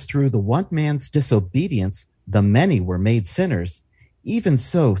 For as through the one man's disobedience the many were made sinners, even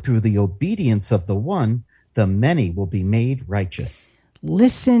so through the obedience of the one, the many will be made righteous.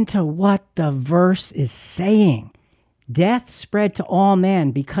 Listen to what the verse is saying. Death spread to all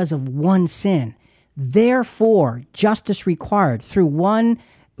men because of one sin. Therefore, justice required through one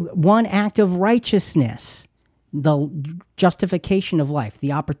act of righteousness. The justification of life,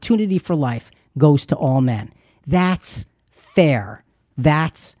 the opportunity for life, goes to all men. That's fair.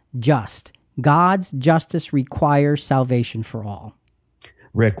 That's just. God's justice requires salvation for all.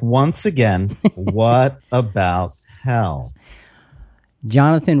 Rick, once again, what about hell?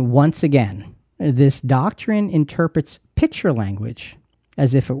 Jonathan, once again, this doctrine interprets picture language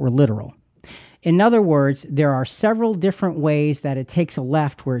as if it were literal. In other words, there are several different ways that it takes a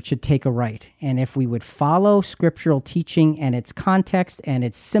left where it should take a right. And if we would follow scriptural teaching and its context and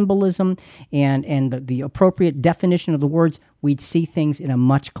its symbolism and the appropriate definition of the words, we'd see things in a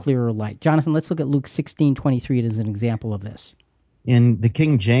much clearer light. Jonathan, let's look at Luke 16:23 as an example of this. In the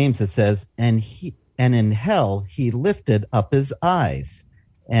King James, it says, and in hell he lifted up his eyes.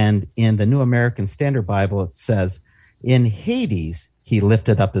 And in the New American Standard Bible, it says, in Hades he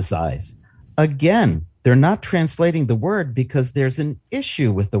lifted up his eyes. Again, they're not translating the word because there's an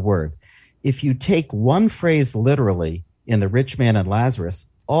issue with the word. If you take one phrase literally in the rich man and Lazarus,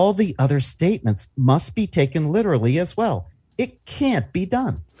 all the other statements must be taken literally as well. It can't be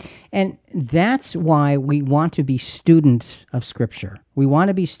done. And that's why we want to be students of Scripture. We want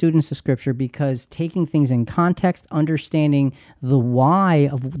to be students of Scripture because taking things in context, understanding the why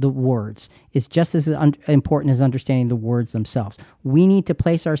of the words is just as important as understanding the words themselves. We need to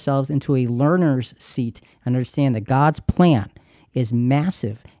place ourselves into a learner's seat and understand that God's plan is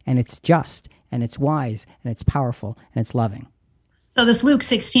massive and it's just and it's wise and it's powerful and it's loving. So this Luke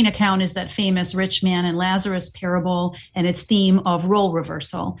 16 account is that famous rich man and Lazarus parable and its theme of role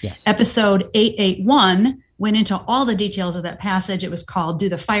reversal. Yes. Episode 881 went into all the details of that passage. It was called Do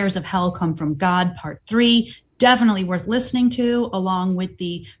the Fires of Hell Come from God? Part 3. Definitely worth listening to, along with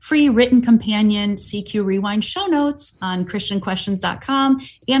the free written companion CQ Rewind show notes on ChristianQuestions.com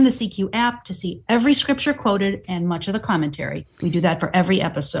and the CQ app to see every scripture quoted and much of the commentary. We do that for every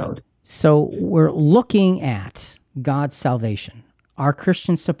episode. So we're looking at God's salvation. Are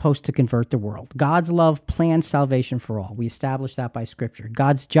Christians supposed to convert the world? God's love planned salvation for all. We established that by Scripture.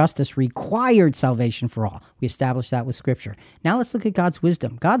 God's justice required salvation for all. We established that with Scripture. Now let's look at God's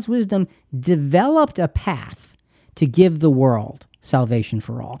wisdom. God's wisdom developed a path to give the world salvation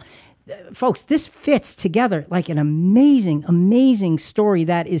for all. Folks, this fits together like an amazing, amazing story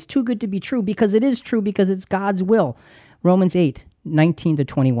that is too good to be true because it is true because it's God's will. Romans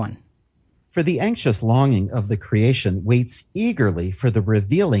 8:19-21. For the anxious longing of the creation waits eagerly for the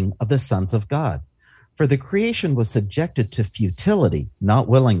revealing of the sons of God. For the creation was subjected to futility, not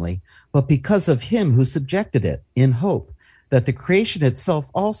willingly, but because of him who subjected it, in hope that the creation itself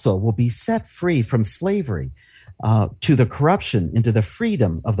also will be set free from slavery to the corruption into the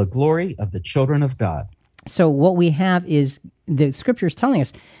freedom of the glory of the children of God. So what we have is the Scripture is telling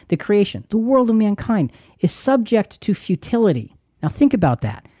us the creation, the world of mankind, is subject to futility. Now think about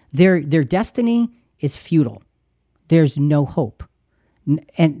that. Their destiny is futile. There's no hope.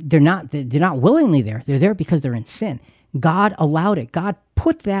 And they're not willingly there. They're there because they're in sin. God allowed it. God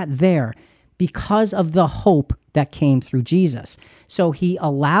put that there because of the hope that came through Jesus. So he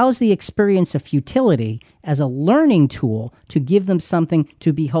allows the experience of futility as a learning tool to give them something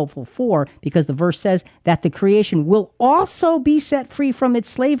to be hopeful for, because the verse says that the creation will also be set free from its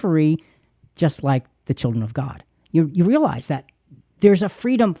slavery, just like the children of God. You realize that there's a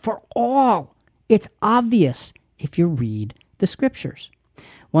freedom for all. It's obvious if you read the Scriptures.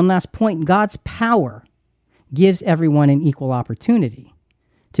 One last point, God's power gives everyone an equal opportunity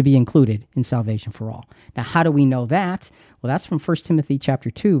to be included in salvation for all. Now, how do we know that? Well, that's from 1 Timothy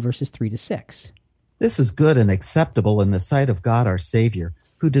chapter 2, verses 3-6. This is good and acceptable in the sight of God our Savior,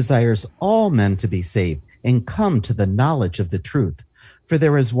 who desires all men to be saved and come to the knowledge of the truth. For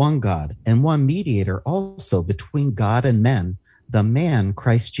there is one God and one mediator also between God and men, the man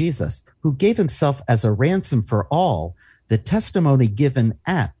Christ Jesus, who gave himself as a ransom for all, the testimony given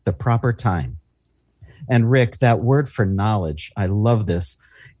at the proper time. And Rick, that word for knowledge, I love this,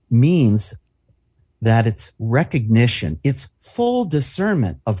 means that it's recognition, it's full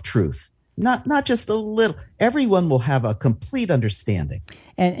discernment of truth, not just a little. Everyone will have a complete understanding.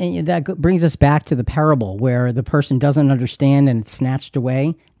 And that brings us back to the parable where the person doesn't understand and it's snatched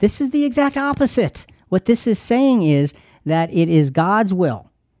away. This is the exact opposite. What this is saying is that it is God's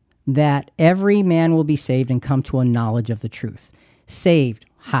will that every man will be saved and come to a knowledge of the truth. Saved,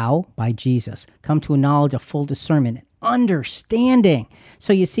 how? By Jesus. Come to a knowledge of full discernment, understanding.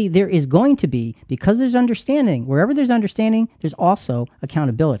 So you see, there is going to be, because there's understanding, wherever there's understanding, there's also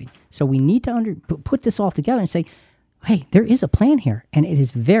accountability. So we need to put this all together and say, hey, there is a plan here, and it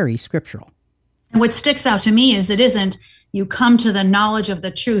is very scriptural. And what sticks out to me is it isn't you come to the knowledge of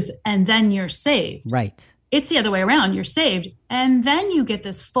the truth and then you're saved. Right. It's the other way around. You're saved, and then you get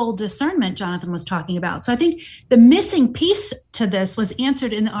this full discernment Jonathan was talking about. So I think the missing piece to this was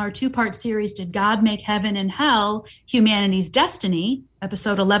answered in our two-part series, Did God Make Heaven and Hell? Humanity's Destiny,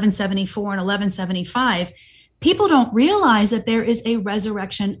 episode 1174 and 1175. People don't realize that there is a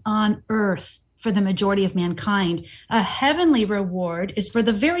resurrection on earth for the majority of mankind. A heavenly reward is for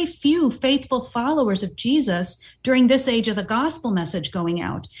the very few faithful followers of Jesus during this age of the gospel message going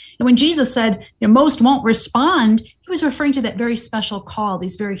out. And when Jesus said, most won't respond, he was referring to that very special call,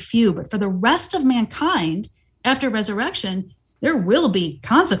 these very few. But for the rest of mankind, after resurrection, there will be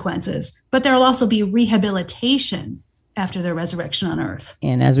consequences, but there will also be rehabilitation after their resurrection on earth.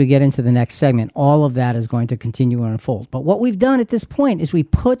 And as we get into the next segment, all of that is going to continue to unfold. But what we've done at this point is we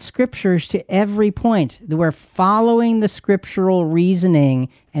put scriptures to every point. We're following the scriptural reasoning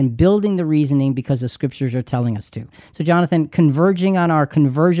and building the reasoning because the scriptures are telling us to. So, Jonathan, converging on our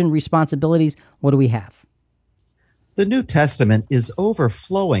conversion responsibilities, what do we have? The New Testament is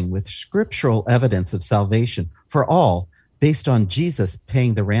overflowing with scriptural evidence of salvation for all based on Jesus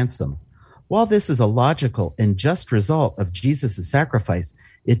paying the ransom. While this is a logical and just result of Jesus' sacrifice,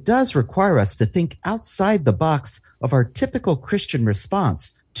 it does require us to think outside the box of our typical Christian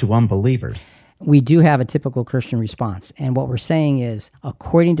response to unbelievers. We do have a typical Christian response. And what we're saying is,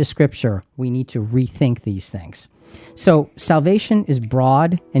 according to Scripture, we need to rethink these things. So salvation is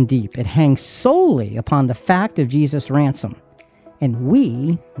broad and deep. It hangs solely upon the fact of Jesus' ransom. And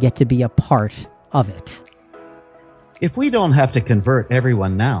we get to be a part of it. If we don't have to convert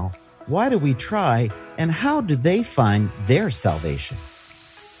everyone now, why do we try, and how do they find their salvation?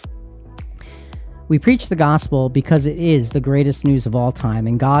 We preach the gospel because it is the greatest news of all time,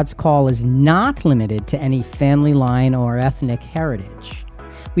 and God's call is not limited to any family line or ethnic heritage.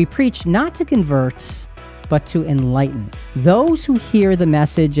 We preach not to convert, but to enlighten. Those who hear the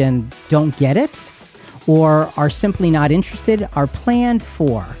message and don't get it, or are simply not interested, are planned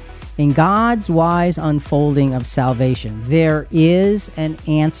for. In God's wise unfolding of salvation, there is an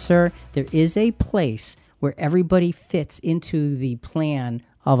answer, there is a place where everybody fits into the plan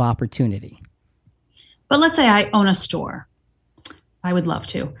of opportunity. But let's say I own a store. I would love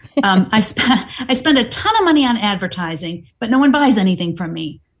to. I spend a ton of money on advertising, but no one buys anything from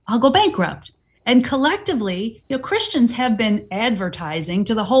me. I'll go bankrupt. And collectively, Christians have been advertising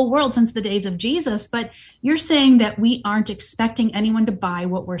to the whole world since the days of Jesus, but you're saying that we aren't expecting anyone to buy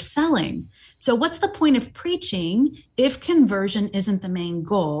what we're selling. So what's the point of preaching if conversion isn't the main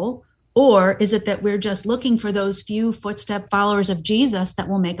goal? Or is it that we're just looking for those few footstep followers of Jesus that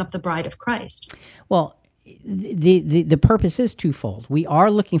will make up the bride of Christ? Well, the purpose is twofold. We are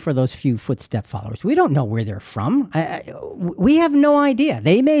looking for those few footstep followers. We don't know where they're from. We have no idea.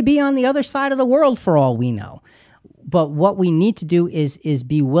 They may be on the other side of the world for all we know. But what we need to do is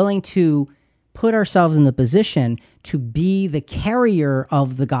be willing to put ourselves in the position to be the carrier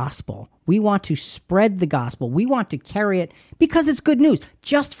of the gospel. We want to spread the gospel. We want to carry it because it's good news.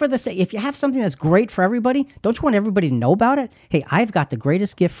 Just for the sake, if you have something that's great for everybody, don't you want everybody to know about it? Hey, I've got the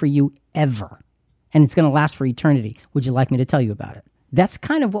greatest gift for you ever. And it's going to last for eternity. Would you like me to tell you about it? That's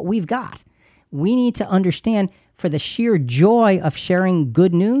kind of what we've got. We need to understand for the sheer joy of sharing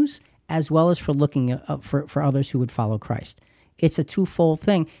good news, as well as for looking for others who would follow Christ. It's a twofold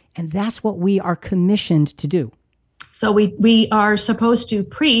thing, and that's what we are commissioned to do. So we are supposed to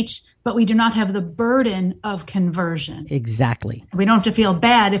preach, but we do not have the burden of conversion. Exactly. We don't have to feel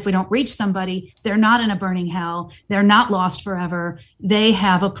bad if we don't reach somebody. They're not in a burning hell. They're not lost forever. They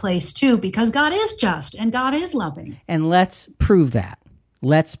have a place too, because God is just and God is loving. And let's prove that.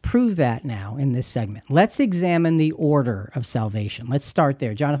 Let's prove that now in this segment. Let's examine the order of salvation. Let's start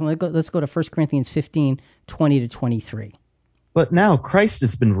there. Jonathan, let's go to 1 Corinthians 15, 20 to 23. But now Christ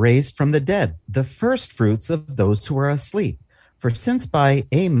has been raised from the dead, the first fruits of those who are asleep. For since by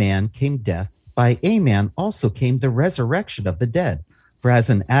a man came death, by a man also came the resurrection of the dead. For as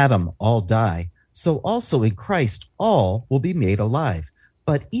in Adam all die, so also in Christ all will be made alive,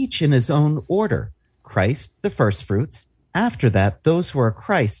 but each in his own order. Christ the first fruits, after that those who are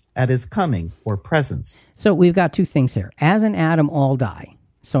Christ at his coming or presence. So we've got two things here. As in Adam all die,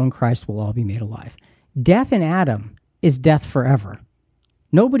 so in Christ will all be made alive. Death in Adam is death forever.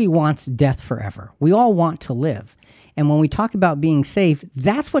 Nobody wants death forever. We all want to live. And when we talk about being saved,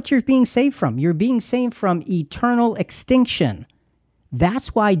 that's what you're being saved from. You're being saved from eternal extinction.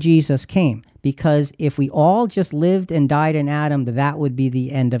 That's why Jesus came, because if we all just lived and died in Adam, that would be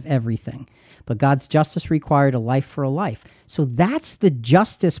the end of everything. But God's justice required a life for a life. So that's the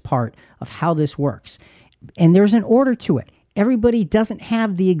justice part of how this works. And there's an order to it. Everybody doesn't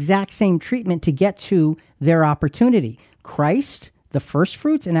have the exact same treatment to get to their opportunity. Christ, the first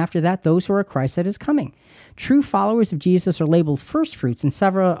fruits, and after that, those who are Christ that is coming. True followers of Jesus are labeled first fruits in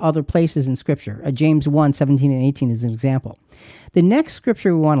several other places in Scripture. James 1, 17 and 18 is an example. The next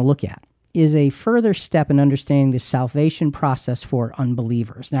scripture we want to look at is a further step in understanding the salvation process for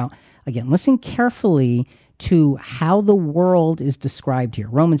unbelievers. Now, again, listen carefully to how the world is described here.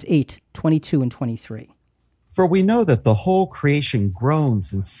 Romans 8:22 and 23. For we know that the whole creation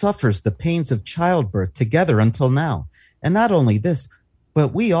groans and suffers the pains of childbirth together until now. And not only this,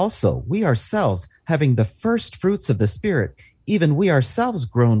 but we ourselves, having the first fruits of the Spirit, even we ourselves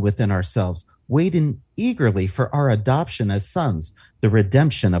groan within ourselves, waiting eagerly for our adoption as sons, the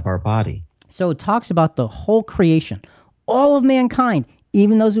redemption of our body. So it talks about the whole creation, all of mankind,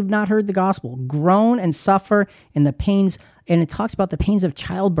 even those who've not heard the gospel, groan and suffer in the pains, and it talks about the pains of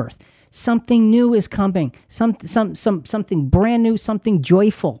childbirth. Something new is coming, something brand new, something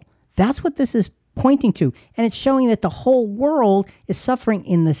joyful. That's what this is pointing to. And it's showing that the whole world is suffering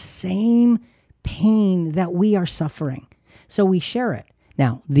in the same pain that we are suffering. So we share it.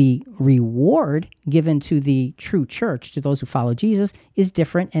 Now, the reward given to the true church, to those who follow Jesus, is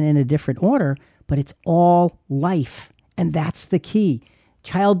different and in a different order, but it's all life. And that's the key.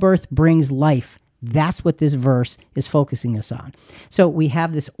 Childbirth brings life. That's what this verse is focusing us on. So we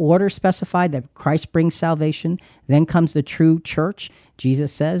have this order specified that Christ brings salvation. Then comes the true church.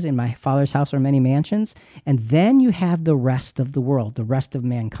 Jesus says, in my Father's house are many mansions. And then you have the rest of the world, the rest of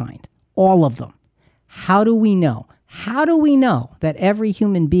mankind, all of them. How do we know? How do we know that every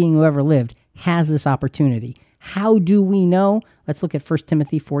human being who ever lived has this opportunity? How do we know? Let's look at 1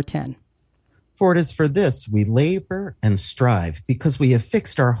 Timothy 4:10. For it is for this we labor and strive, because we have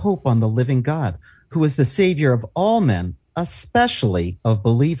fixed our hope on the living God, who is the Savior of all men, especially of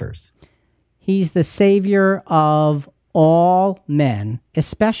believers. He's the Savior of all men,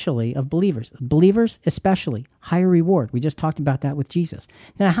 especially of believers. Believers, especially. Higher reward. We just talked about that with Jesus.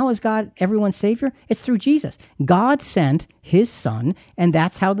 Now, how is God everyone's Savior? It's through Jesus. God sent his Son, and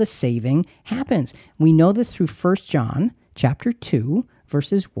that's how the saving happens. We know this through 1 John chapter 2,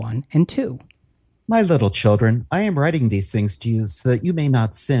 verses 1 and 2. My little children, I am writing these things to you so that you may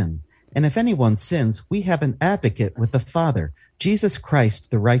not sin. And if anyone sins, we have an advocate with the Father, Jesus Christ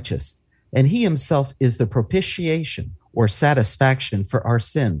the righteous. And he himself is the propitiation or satisfaction for our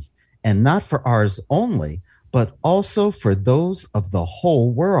sins, and not for ours only, but also for those of the whole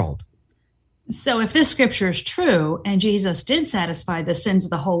world. So if this scripture is true, and Jesus did satisfy the sins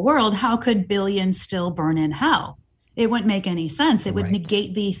of the whole world, how could billions still burn in hell? It wouldn't make any sense. It would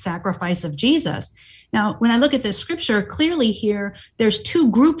negate the sacrifice of Jesus. Now, when I look at this scripture, clearly here, there's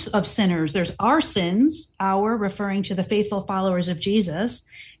two groups of sinners. There's our sins, our referring to the faithful followers of Jesus,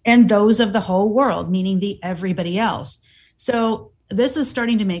 and those of the whole world, meaning the everybody else. So this is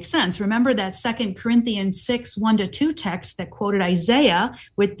starting to make sense. Remember that 2 Corinthians 6, 1-2 text that quoted Isaiah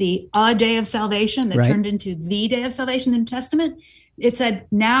with the a day of salvation that turned into the day of salvation in the New Testament? It said,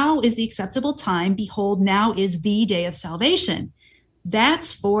 now is the acceptable time. Behold, now is the day of salvation.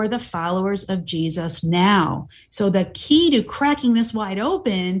 That's for the followers of Jesus now. So the key to cracking this wide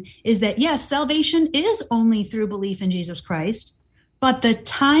open is that, yes, salvation is only through belief in Jesus Christ, but the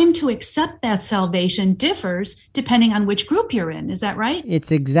time to accept that salvation differs depending on which group you're in. Is that right?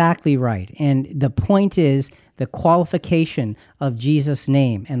 It's exactly right. And the point is the qualification of Jesus'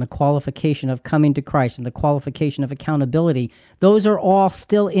 name and the qualification of coming to Christ and the qualification of accountability, those are all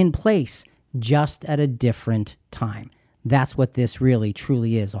still in place, just at a different time. That's what this really,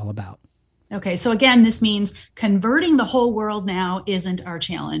 truly is all about. Okay, so again, this means converting the whole world now isn't our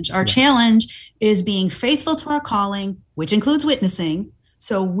challenge. Our challenge is being faithful to our calling, which includes witnessing,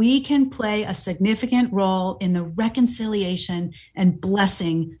 so we can play a significant role in the reconciliation and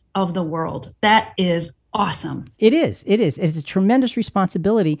blessing of the world. That is awesome. It is. It's a tremendous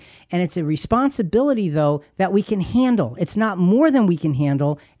responsibility, and it's a responsibility, though, that we can handle. It's not more than we can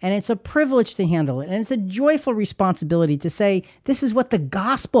handle, and it's a privilege to handle it, and it's a joyful responsibility to say, this is what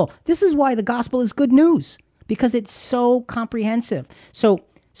this is why the gospel is good news, because it's so comprehensive. So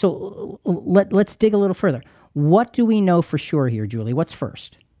let's dig a little further. What do we know for sure here, Julie? What's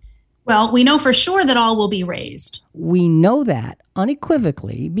first? Well, we know for sure that all will be raised. We know that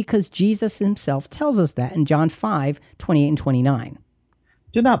unequivocally because Jesus himself tells us that in John 5, 28 and 29.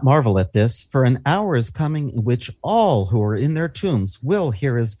 Do not marvel at this, for an hour is coming in which all who are in their tombs will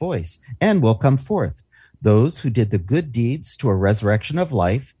hear his voice and will come forth. Those who did the good deeds to a resurrection of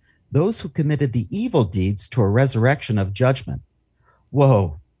life, those who committed the evil deeds to a resurrection of judgment.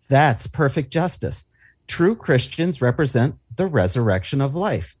 Whoa, that's perfect justice. True Christians represent the resurrection of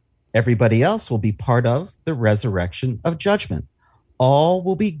life. Everybody else will be part of the resurrection of judgment. All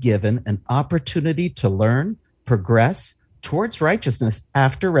will be given an opportunity to learn, progress towards righteousness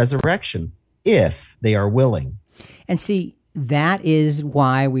after resurrection, if they are willing. And see, that is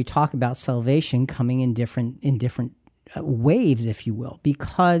why we talk about salvation coming in different waves, if you will,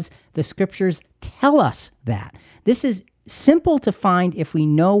 because the scriptures tell us that. This is simple to find if we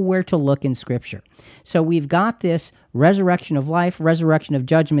know where to look in Scripture. So we've got this resurrection of life, resurrection of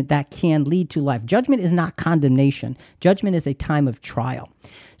judgment that can lead to life. Judgment is not condemnation. Judgment is a time of trial.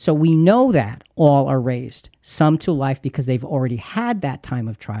 So we know that all are raised, some to life because they've already had that time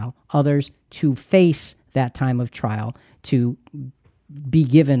of trial, others to face that time of trial, to be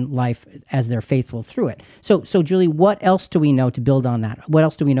given life as they're faithful through it. So Julie, what else do we know to build on that? What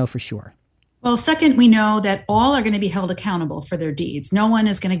else do we know for sure? Well, second, we know that all are going to be held accountable for their deeds. No one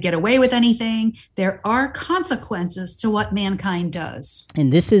is going to get away with anything. There are consequences to what mankind does.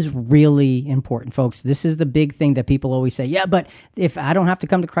 And this is really important, folks. This is the big thing that people always say, yeah, but if I don't have to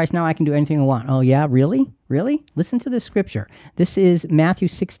come to Christ now, I can do anything I want. Oh, yeah, really? Really? Listen to this scripture. This is Matthew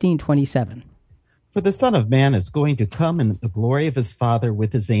 16:27. For the Son of Man is going to come in the glory of his Father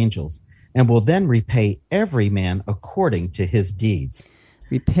with his angels, and will then repay every man according to his deeds.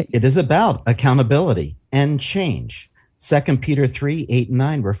 It is about accountability and change. 2 Peter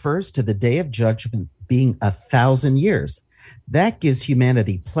 3:8-9 refers to the day of judgment being 1,000 years. That gives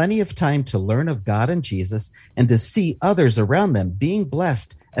humanity plenty of time to learn of God and Jesus and to see others around them being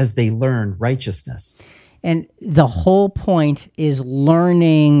blessed as they learn righteousness. And the whole point is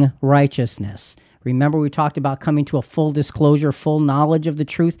learning righteousness. Remember, we talked about coming to a full disclosure, full knowledge of the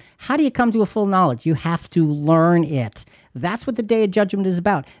truth. How do you come to a full knowledge? You have to learn it. That's what the day of judgment is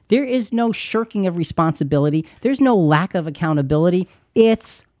about. There is no shirking of responsibility. There's no lack of accountability.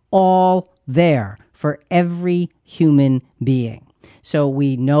 It's all there for every human being. So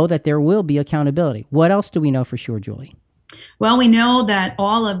we know that there will be accountability. What else do we know for sure, Julie? Well, we know that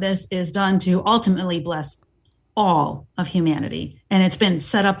all of this is done to ultimately bless all of humanity. And it's been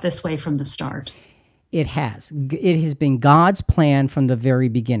set up this way from the start. It has. It has been God's plan from the very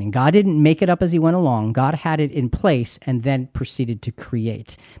beginning. God didn't make it up as he went along. God had it in place and then proceeded to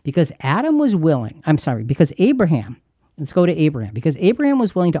create. Because because Abraham, let's go to Abraham. Because Abraham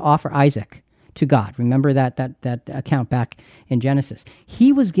was willing to offer Isaac to God. Remember that account back in Genesis.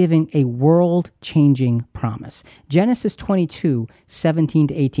 He was given a world-changing promise. Genesis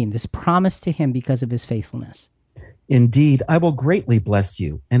 22:17-18, this promise to him because of his faithfulness. Indeed, I will greatly bless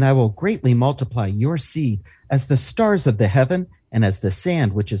you, and I will greatly multiply your seed as the stars of the heaven and as the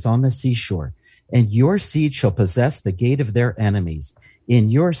sand which is on the seashore. And your seed shall possess the gate of their enemies. In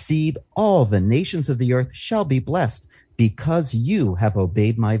your seed, all the nations of the earth shall be blessed, because you have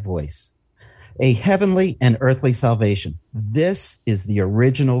obeyed my voice. A heavenly and earthly salvation. This is the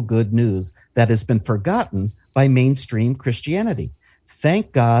original good news that has been forgotten by mainstream Christianity.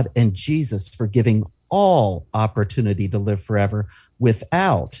 Thank God and Jesus for giving all opportunity to live forever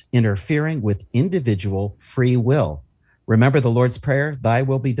without interfering with individual free will. Remember the Lord's Prayer, thy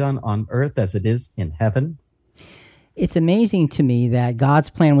will be done on earth as it is in heaven. It's amazing to me that God's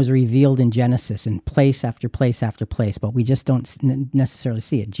plan was revealed in Genesis in place after place after place, but we just don't necessarily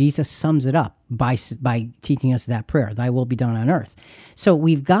see it. Jesus sums it up by teaching us that prayer, thy will be done on earth. So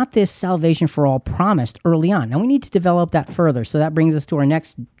we've got this salvation for all promised early on. Now we need to develop that further. So that brings us to our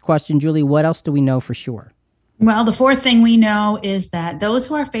next question. Julie, what else do we know for sure? Well, the fourth thing we know is that those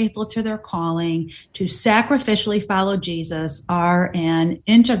who are faithful to their calling to sacrificially follow Jesus are an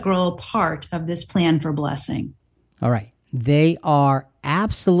integral part of this plan for blessing. All right. They are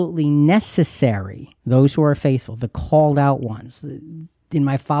absolutely necessary, those who are faithful, the called out ones. In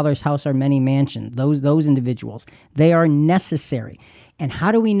my Father's house are many mansions, those individuals. They are necessary. And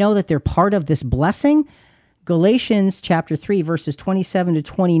how do we know that they're part of this blessing? Galatians chapter 3, verses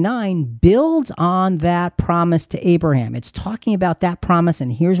 27-29 builds on that promise to Abraham. It's talking about that promise,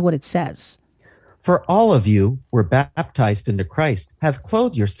 and here's what it says. For all of you were baptized into Christ, have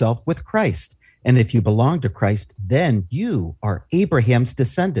clothed yourself with Christ. And if you belong to Christ, then you are Abraham's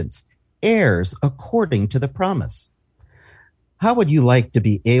descendants, heirs according to the promise. How would you like to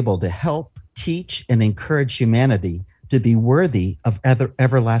be able to help, teach, and encourage humanity to be worthy of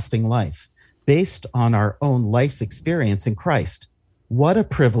everlasting life based on our own life's experience in Christ? What a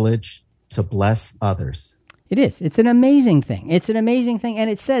privilege to bless others. It is. It's an amazing thing. It's an amazing thing. And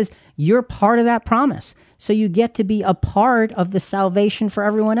it says you're part of that promise. So you get to be a part of the salvation for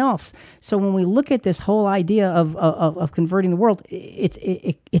everyone else. So when we look at this whole idea of converting the world, it's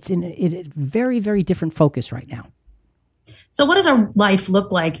in a very, very different focus right now. So what does our life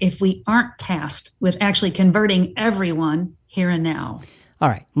look like if we aren't tasked with actually converting everyone here and now? All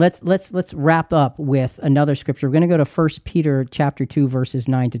right, let's wrap up with another scripture. We're going to go to 1 Peter chapter 2, verses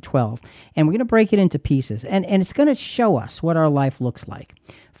 9-12, and we're going to break it into pieces, and it's going to show us what our life looks like.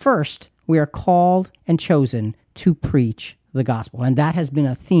 First, we are called and chosen to preach the gospel, and that has been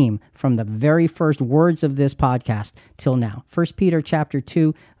a theme from the very first words of this podcast till now. 1 Peter chapter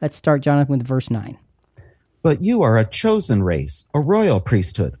 2, let's start, Jonathan, with verse 9. But you are a chosen race, a royal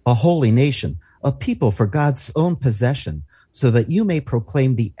priesthood, a holy nation, a people for God's own possession, so that you may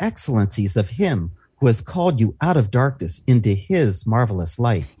proclaim the excellencies of him who has called you out of darkness into his marvelous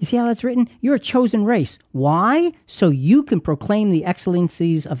light. You see how that's written? You're a chosen race. Why? So you can proclaim the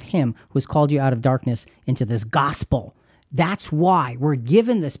excellencies of him who has called you out of darkness into this gospel. That's why we're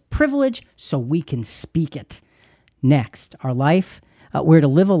given this privilege so we can speak it. Next, our life, we're to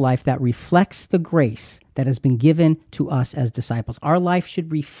live a life that reflects the grace that has been given to us as disciples. Our life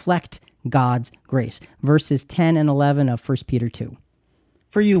should reflect God's grace. Verses 10 and 11 of 1 Peter 2.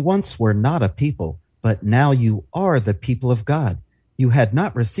 For you once were not a people, but now you are the people of God. You had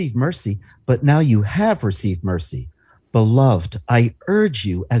not received mercy, but now you have received mercy. Beloved, I urge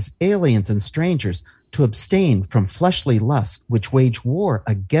you as aliens and strangers to abstain from fleshly lusts which wage war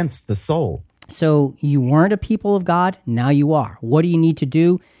against the soul. So you weren't a people of God, now you are. What do you need to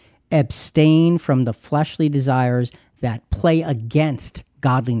do? Abstain from the fleshly desires that play against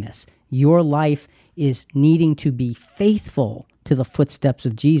godliness. Your life is needing to be faithful to the footsteps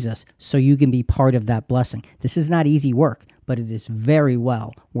of Jesus so you can be part of that blessing. This is not easy work, but it is very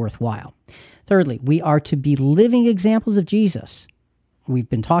well worthwhile. Thirdly, we are to be living examples of Jesus. We've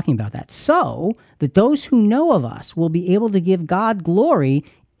been talking about that. So that those who know of us will be able to give God glory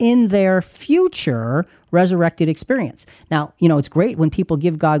in their future resurrected experience. Now, it's great when people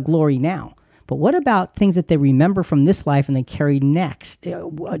give God glory now, but what about things that they remember from this life and they carry next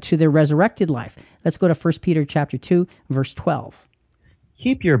to their resurrected life? Let's go to 1 Peter chapter 2, verse 12.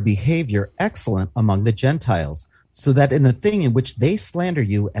 Keep your behavior excellent among the Gentiles, so that in a thing in which they slander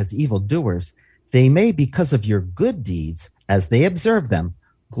you as evildoers, they may, because of your good deeds, as they observe them,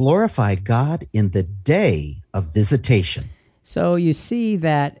 glorify God in the day of visitation. So you see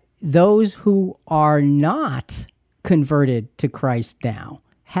that those who are not converted to Christ now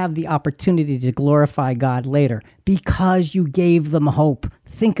have the opportunity to glorify God later because you gave them hope.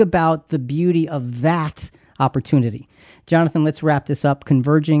 Think about the beauty of that opportunity. Jonathan, let's wrap this up.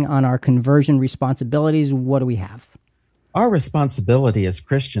 Converging on our conversion responsibilities, what do we have? Our responsibility as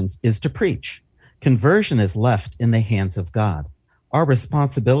Christians is to preach. Conversion is left in the hands of God. Our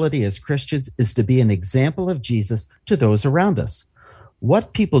responsibility as Christians is to be an example of Jesus to those around us.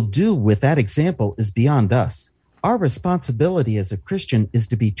 What people do with that example is beyond us. Our responsibility as a Christian is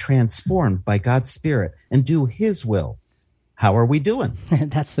to be transformed by God's Spirit and do his will. How are we doing?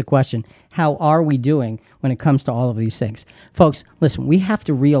 That's the question. How are we doing when it comes to all of these things? Folks, listen, we have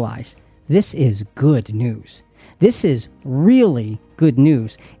to realize this is good news. This is really good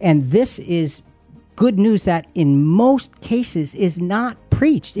news. And this is good news that in most cases is not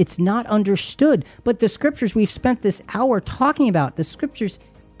preached. It's not understood. But the scriptures we've spent this hour talking about, the scriptures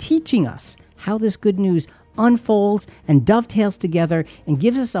teaching us how this good news unfolds and dovetails together and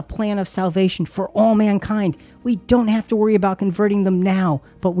gives us a plan of salvation for all mankind. We don't have to worry about converting them now,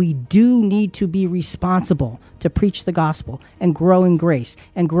 but we do need to be responsible to preach the gospel and grow in grace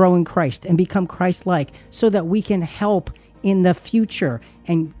and grow in Christ and become Christ-like so that we can help in the future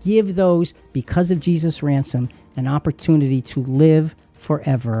and give those, because of Jesus' ransom, an opportunity to live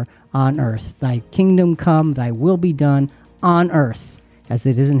forever on earth. Thy kingdom come, thy will be done on earth as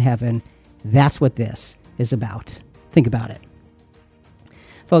it is in heaven. That's what this is about. Think about it.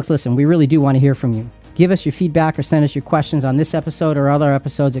 Folks, listen, we really do want to hear from you. Give us your feedback or send us your questions on this episode or other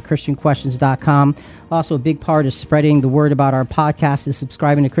episodes at ChristianQuestions.com. Also, a big part of spreading the word about our podcast is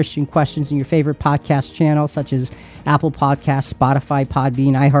subscribing to Christian Questions in your favorite podcast channel, such as Apple Podcasts, Spotify,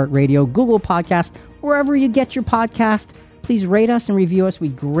 Podbean, iHeartRadio, Google Podcasts, wherever you get your podcast. Please rate us and review us. We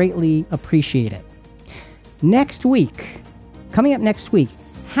greatly appreciate it. Coming up next week,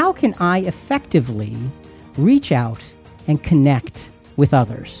 how can I effectively reach out and connect with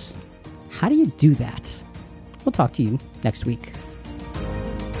others? How do you do that? We'll talk to you next week.